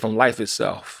 I'll say from life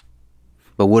itself.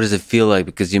 But what does it feel like?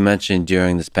 Because you mentioned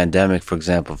during this pandemic, for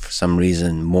example, for some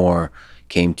reason more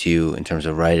came to you in terms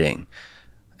of writing.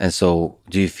 And so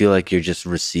do you feel like you're just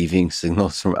receiving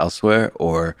signals from elsewhere?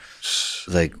 Or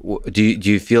like, do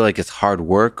you feel like it's hard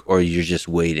work, or you're just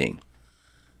waiting?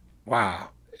 Wow.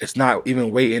 It's not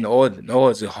even waiting, nor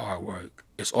is it hard work.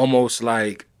 It's almost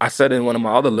like, I said in one of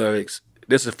my other lyrics,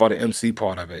 this is for the MC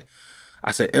part of it.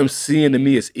 I said, MCing to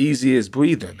me is easy as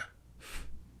breathing.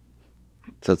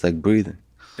 So it's like breathing.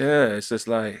 Yeah, it's just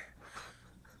like,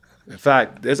 in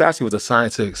fact, there's actually was a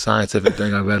scientific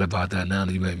thing I read about that now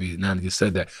that you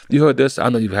said that. You heard this? I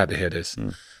know you've had to hear this.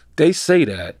 Mm. They say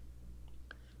that,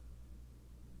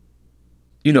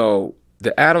 the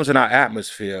atoms in our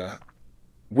atmosphere,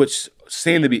 which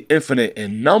seem to be infinite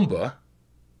in number,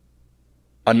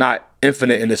 are not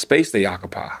infinite in the space they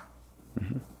occupy.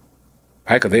 Mm-hmm.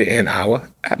 Right? Because they're in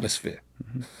our atmosphere.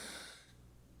 Mm-hmm.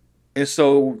 And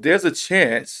so there's a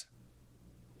chance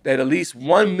that at least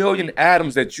 1 million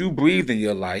atoms that you breathed in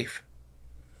your life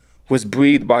was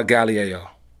breathed by Galileo.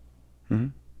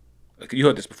 Mm-hmm. You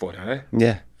heard this before, right?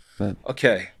 Yeah.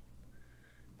 Okay.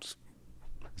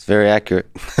 It's very accurate.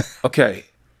 Okay.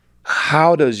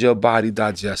 How does your body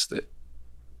digest it?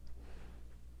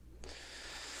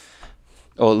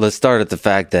 Oh, let's start at the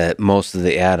fact that most of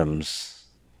the atoms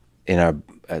in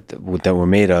that we're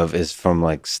made of is from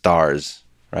like stars,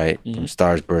 right? Mm-hmm. From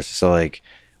stars bursts. So like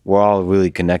we're all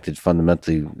really connected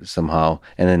fundamentally somehow.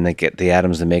 And then the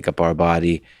atoms that make up our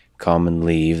body come and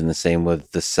leave. And the same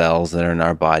with the cells that are in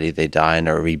our body. They die and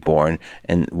are reborn.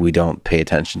 And we don't pay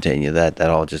attention to any of that. That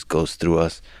all just goes through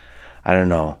us. I don't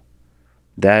know.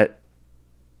 That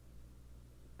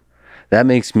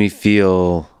makes me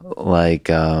feel like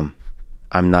I'm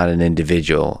not an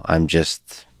individual. I'm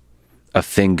just a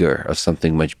finger of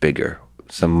something much bigger,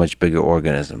 some much bigger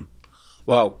organism.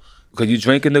 Well, because you're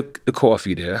drinking the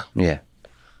coffee there. Yeah.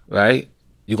 Right?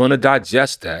 You're going to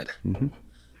digest that. Mm-hmm.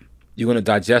 You're going to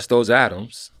digest those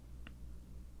atoms,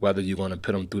 whether you're going to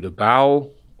put them through the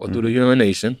bowel or through the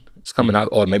urination. It's coming out,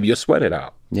 or maybe you'll sweat it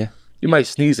out. Yeah. You might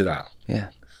sneeze it out. Yeah.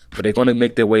 But they're going to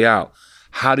make their way out.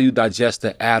 How do you digest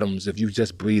the atoms if you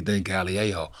just breathe in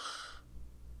Galileo?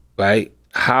 Right?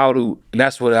 And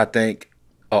that's what I think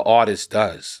an artist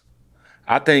does.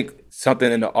 I think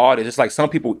something in the artist, it's like some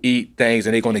people eat things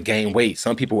and they're going to gain weight.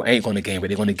 Some people ain't going to gain weight.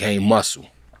 They're going to gain muscle.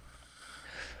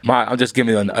 I'm just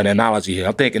giving an analogy here.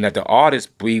 I'm thinking that the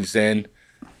artist breathes in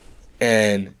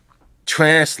and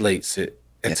translates it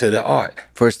into the art.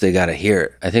 First, they got to hear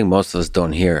it. I think most of us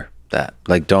don't hear that.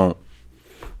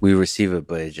 We receive it,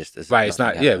 but it just isn't. Right, it's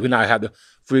not, we not have the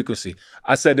frequency.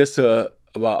 I said this about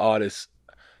artists,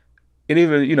 and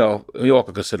even, we all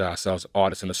could consider ourselves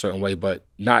artists in a certain way, but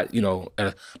not,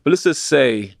 but let's just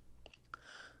say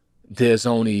there's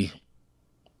only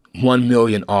 1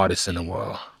 million artists in the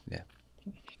world. Yeah.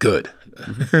 Good.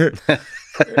 It's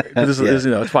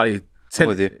probably 10.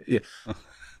 With you. Yeah.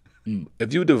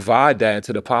 If you divide that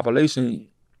into the population,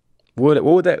 what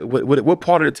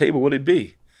part of the table would it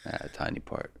be? A tiny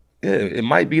part. Yeah, it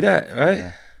might be that,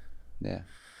 right? Yeah.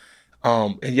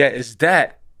 And yet it's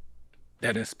that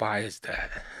inspires that.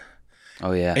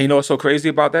 Oh yeah. And you know what's so crazy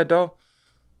about that though?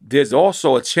 There's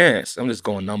also a chance, I'm just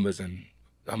going numbers and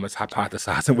I'm just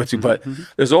hypothesizing with you, but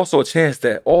there's also a chance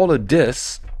that all of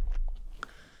this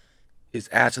is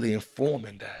actually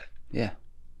informing that. Yeah.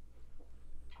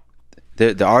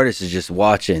 The artist is just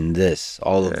watching this,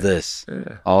 all of this,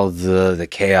 all the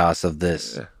chaos of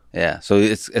this. Yeah. Yeah. So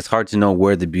it's hard to know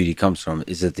where the beauty comes from.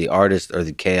 Is it the artist or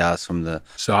the chaos from the?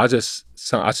 So I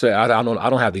say I don't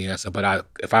have the answer, but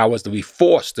if I was to be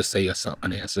forced to say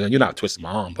an answer, and you're not twisting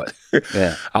my arm, but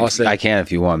Yeah, I would say I can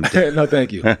if you want me to. no,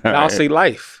 thank you. I'll say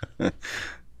life.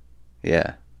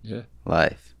 Yeah. Yeah.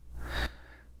 Life.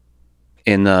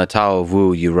 In Tao of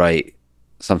Wu, you write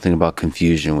something about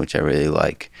confusion, which I really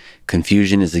like.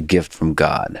 Confusion is a gift from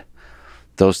God.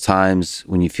 Those times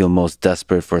when you feel most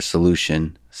desperate for a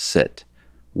solution, sit,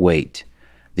 wait.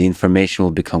 The information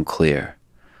will become clear.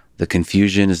 The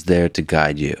confusion is there to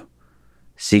guide you.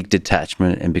 Seek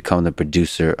detachment and become the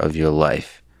producer of your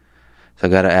life. So I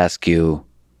got to ask you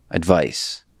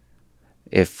advice.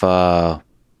 If a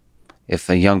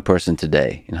young person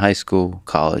today in high school,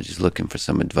 college is looking for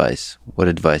some advice, what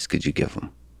advice could you give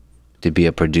them to be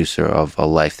a producer of a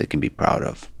life they can be proud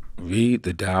of? Read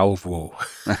the Tao of Wu.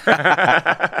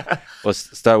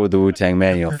 Let's start with the Wu-Tang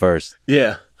Manual first.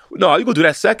 Yeah. No, you gonna do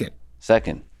that second.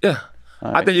 Second. Yeah.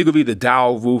 All right. I think you could read the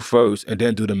Tao of Wu first and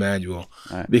then do the manual.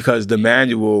 Right. Because the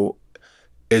manual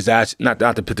is actually, not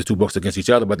to put the two books against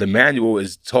each other, but the manual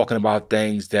is talking about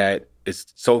things that is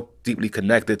so deeply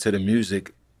connected to the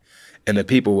music and the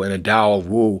people, and the Tao of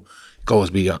Wu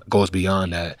goes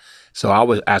beyond that. So I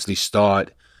would actually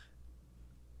start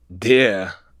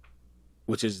there,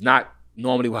 which is not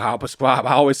normally how I prescribe.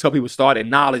 I always tell people start at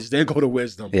knowledge, then go to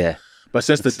wisdom. Yeah. But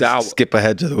since the Tao, skip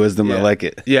ahead to the wisdom, yeah, I like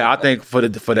it. Yeah, I think for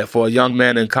a young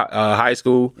man in high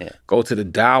school, Yeah, go to the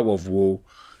Tao of Wu,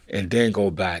 and then go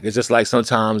back. It's just like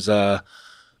sometimes,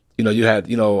 you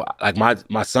had, like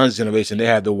my son's generation, they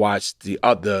had to watch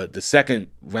the second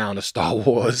round of Star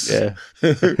Wars, yeah,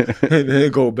 and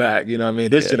then go back. You know what I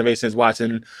mean? This Yeah. generation is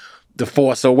watching The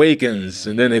Force Awakens,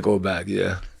 and then they go back.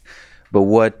 Yeah. But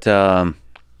what?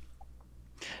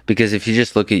 Because if you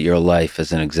just look at your life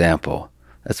as an example,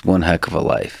 that's one heck of a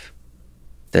life.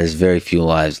 There's very few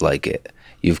lives like it.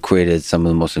 You've created some of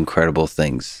the most incredible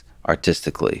things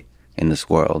artistically in this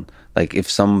world. Like if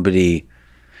somebody,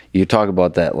 you talk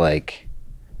about that like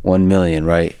 1 million,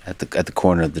 right? At the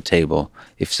corner of the table.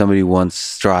 If somebody once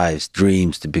strives,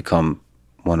 dreams to become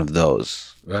one of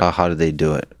those, Right. how do they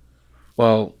do it?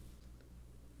 Well,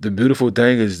 the beautiful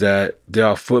thing is that there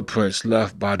are footprints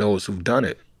left by those who've done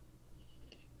it,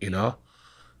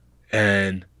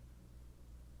 and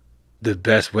the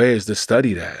best way is to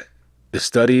study that, to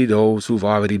study those who've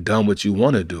already done what you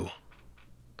want to do.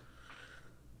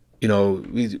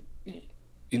 We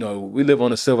live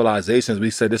on the civilizations.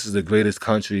 We say this is the greatest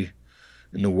country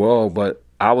in the world, but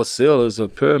our seal is a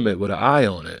pyramid with an eye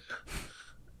on it.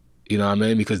 You know what I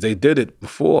mean? Because they did it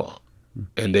before,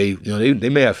 and they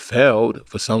may have failed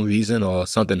for some reason or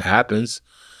something happens,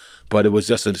 but it was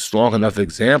just a strong enough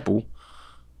example,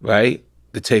 right,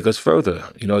 to take us further.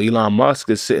 Elon Musk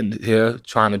is sitting here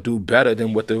trying to do better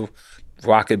than what the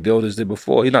rocket builders did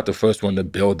before. He's not the first one to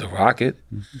build the rocket.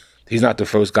 Mm-hmm. He's not the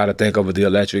first guy to think of the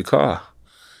electric car.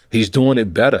 He's doing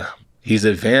it better. He's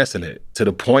advancing it to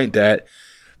the point that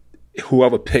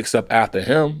whoever picks up after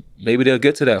him, maybe they'll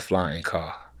get to that flying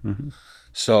car. Mm-hmm.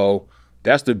 So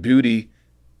that's the beauty.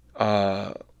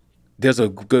 There's a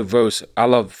good verse. I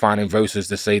love finding verses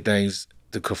to say things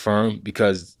to confirm,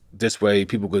 because this way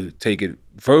people could take it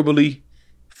verbally,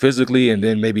 physically, and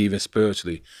then maybe even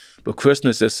spiritually. But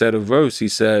Krishna just said a verse. He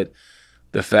said,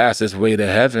 the fastest way to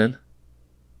heaven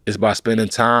is by spending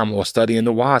time or studying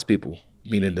the wise people,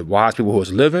 meaning the wise people who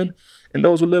was living and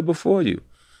those who lived before you.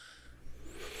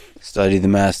 Study the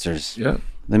masters. Yeah.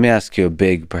 Let me ask you a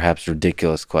big, perhaps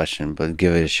ridiculous question, but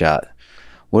give it a shot.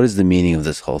 What is the meaning of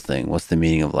this whole thing? What's the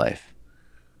meaning of life?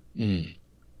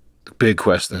 Big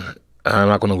question. I'm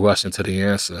not going to rush into the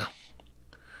answer.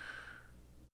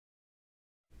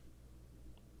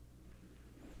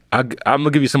 I'm going to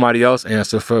give you somebody else's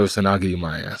answer first, and I'll give you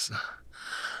my answer.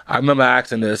 I remember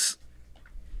asking this,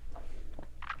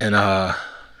 and I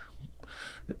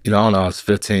don't know, I was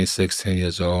 15, 16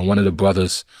 years old, and one of the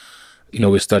brothers,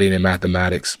 we're studying in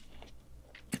mathematics,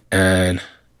 and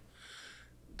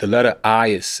the letter I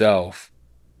itself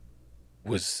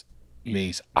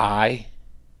means I,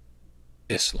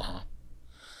 Islam.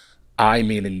 I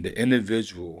meaning the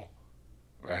individual,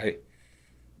 right,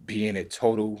 being in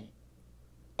total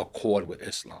accord with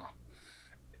Islam.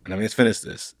 And let's finish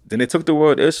this. Then they took the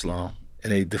word Islam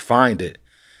and they defined it.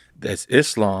 That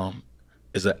Islam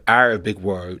is an Arabic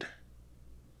word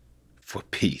for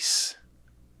peace.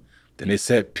 Then they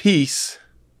said peace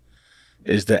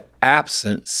is the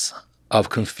absence of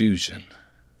confusion.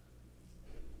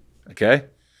 Okay?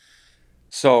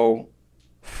 So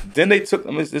then they took,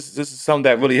 this is something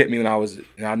that really hit me when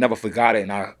I never forgot it,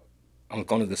 and I'm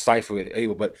going to decipher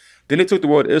it, but then they took the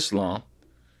word Islam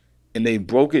and they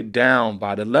broke it down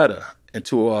by the letter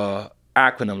into a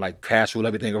acronym like cash rule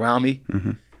everything around me.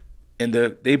 Mm-hmm. And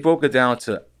they broke it down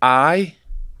to I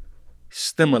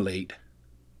stimulate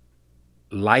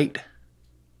light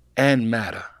and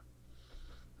matter.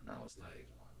 And I was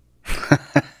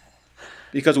like,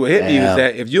 because what hit me was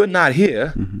that if you're not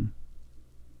here,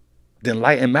 then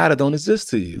light and matter don't exist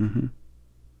to you.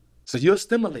 So you're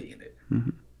stimulating it,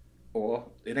 or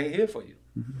it ain't here for you.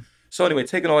 So anyway,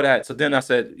 taking all that, so then I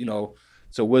said,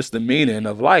 so what's the meaning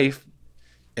of life?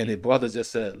 And his brother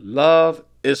just said, love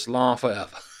Islam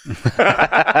forever.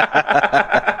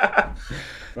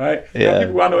 Right? Yeah.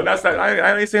 People I know, that's like,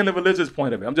 I ain't saying the religious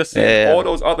point of it. I'm just saying all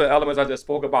those other elements I just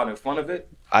spoke about in front of it.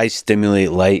 I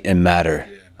stimulate light and matter.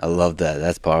 Yeah. I love that.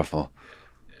 That's powerful.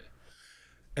 Yeah.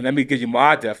 And let me give you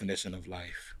my definition of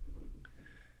life.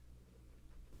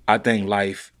 I think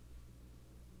life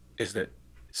is that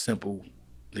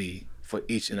simply for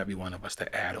each and every one of us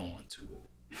to add on to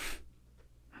it.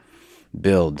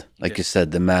 Build. Like you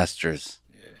said, the masters.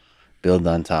 Yeah. Build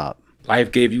on top.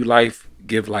 Life gave you life,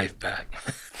 give life back.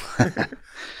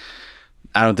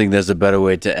 I don't think there's a better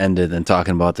way to end it than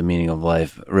talking about the meaning of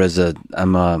life. RZA,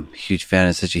 I'm a huge fan.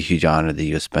 It's such a huge honor that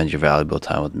you spend your valuable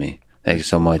time with me. Thank you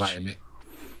so much.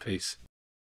 Peace.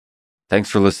 Thanks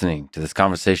for listening to this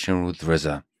conversation with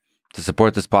RZA. To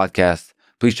support this podcast,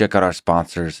 please check out our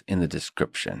sponsors in the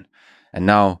description. And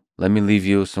now, let me leave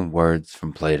you with some words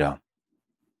from Plato.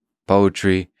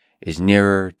 Poetry is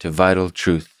nearer to vital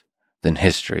truth than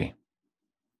history.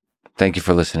 Thank you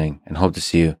for listening and hope to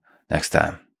see you next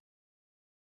time.